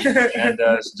last, and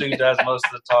Stu does most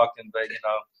of the talking. But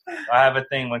I have a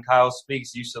thing when Kyle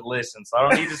speaks, you should listen. So I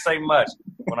don't need to say much.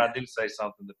 When I do say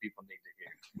something, the people need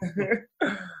to hear.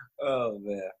 Oh,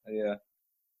 man. Yeah.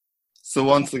 So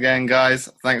once again, guys,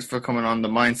 thanks for coming on the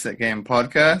Mindset Game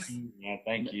podcast. Yeah,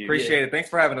 thank you. Appreciate it. Thanks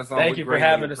for having us on. Thank you for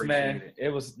having us, man.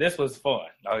 This was fun.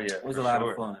 Oh, yeah. It was a lot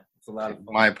of fun.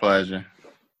 My pleasure.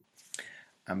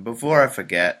 And before I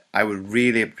forget, I would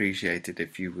really appreciate it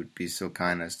if you would be so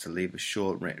kind as to leave a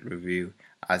short written review,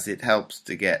 as it helps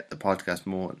to get the podcast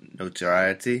more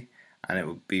notoriety and it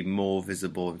would be more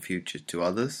visible in future to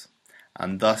others,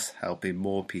 and thus helping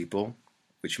more people,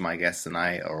 which my guests and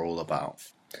I are all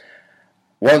about.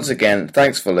 Once again,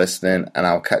 thanks for listening, and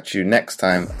I'll catch you next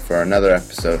time for another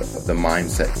episode of the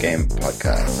Mindset Game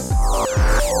podcast.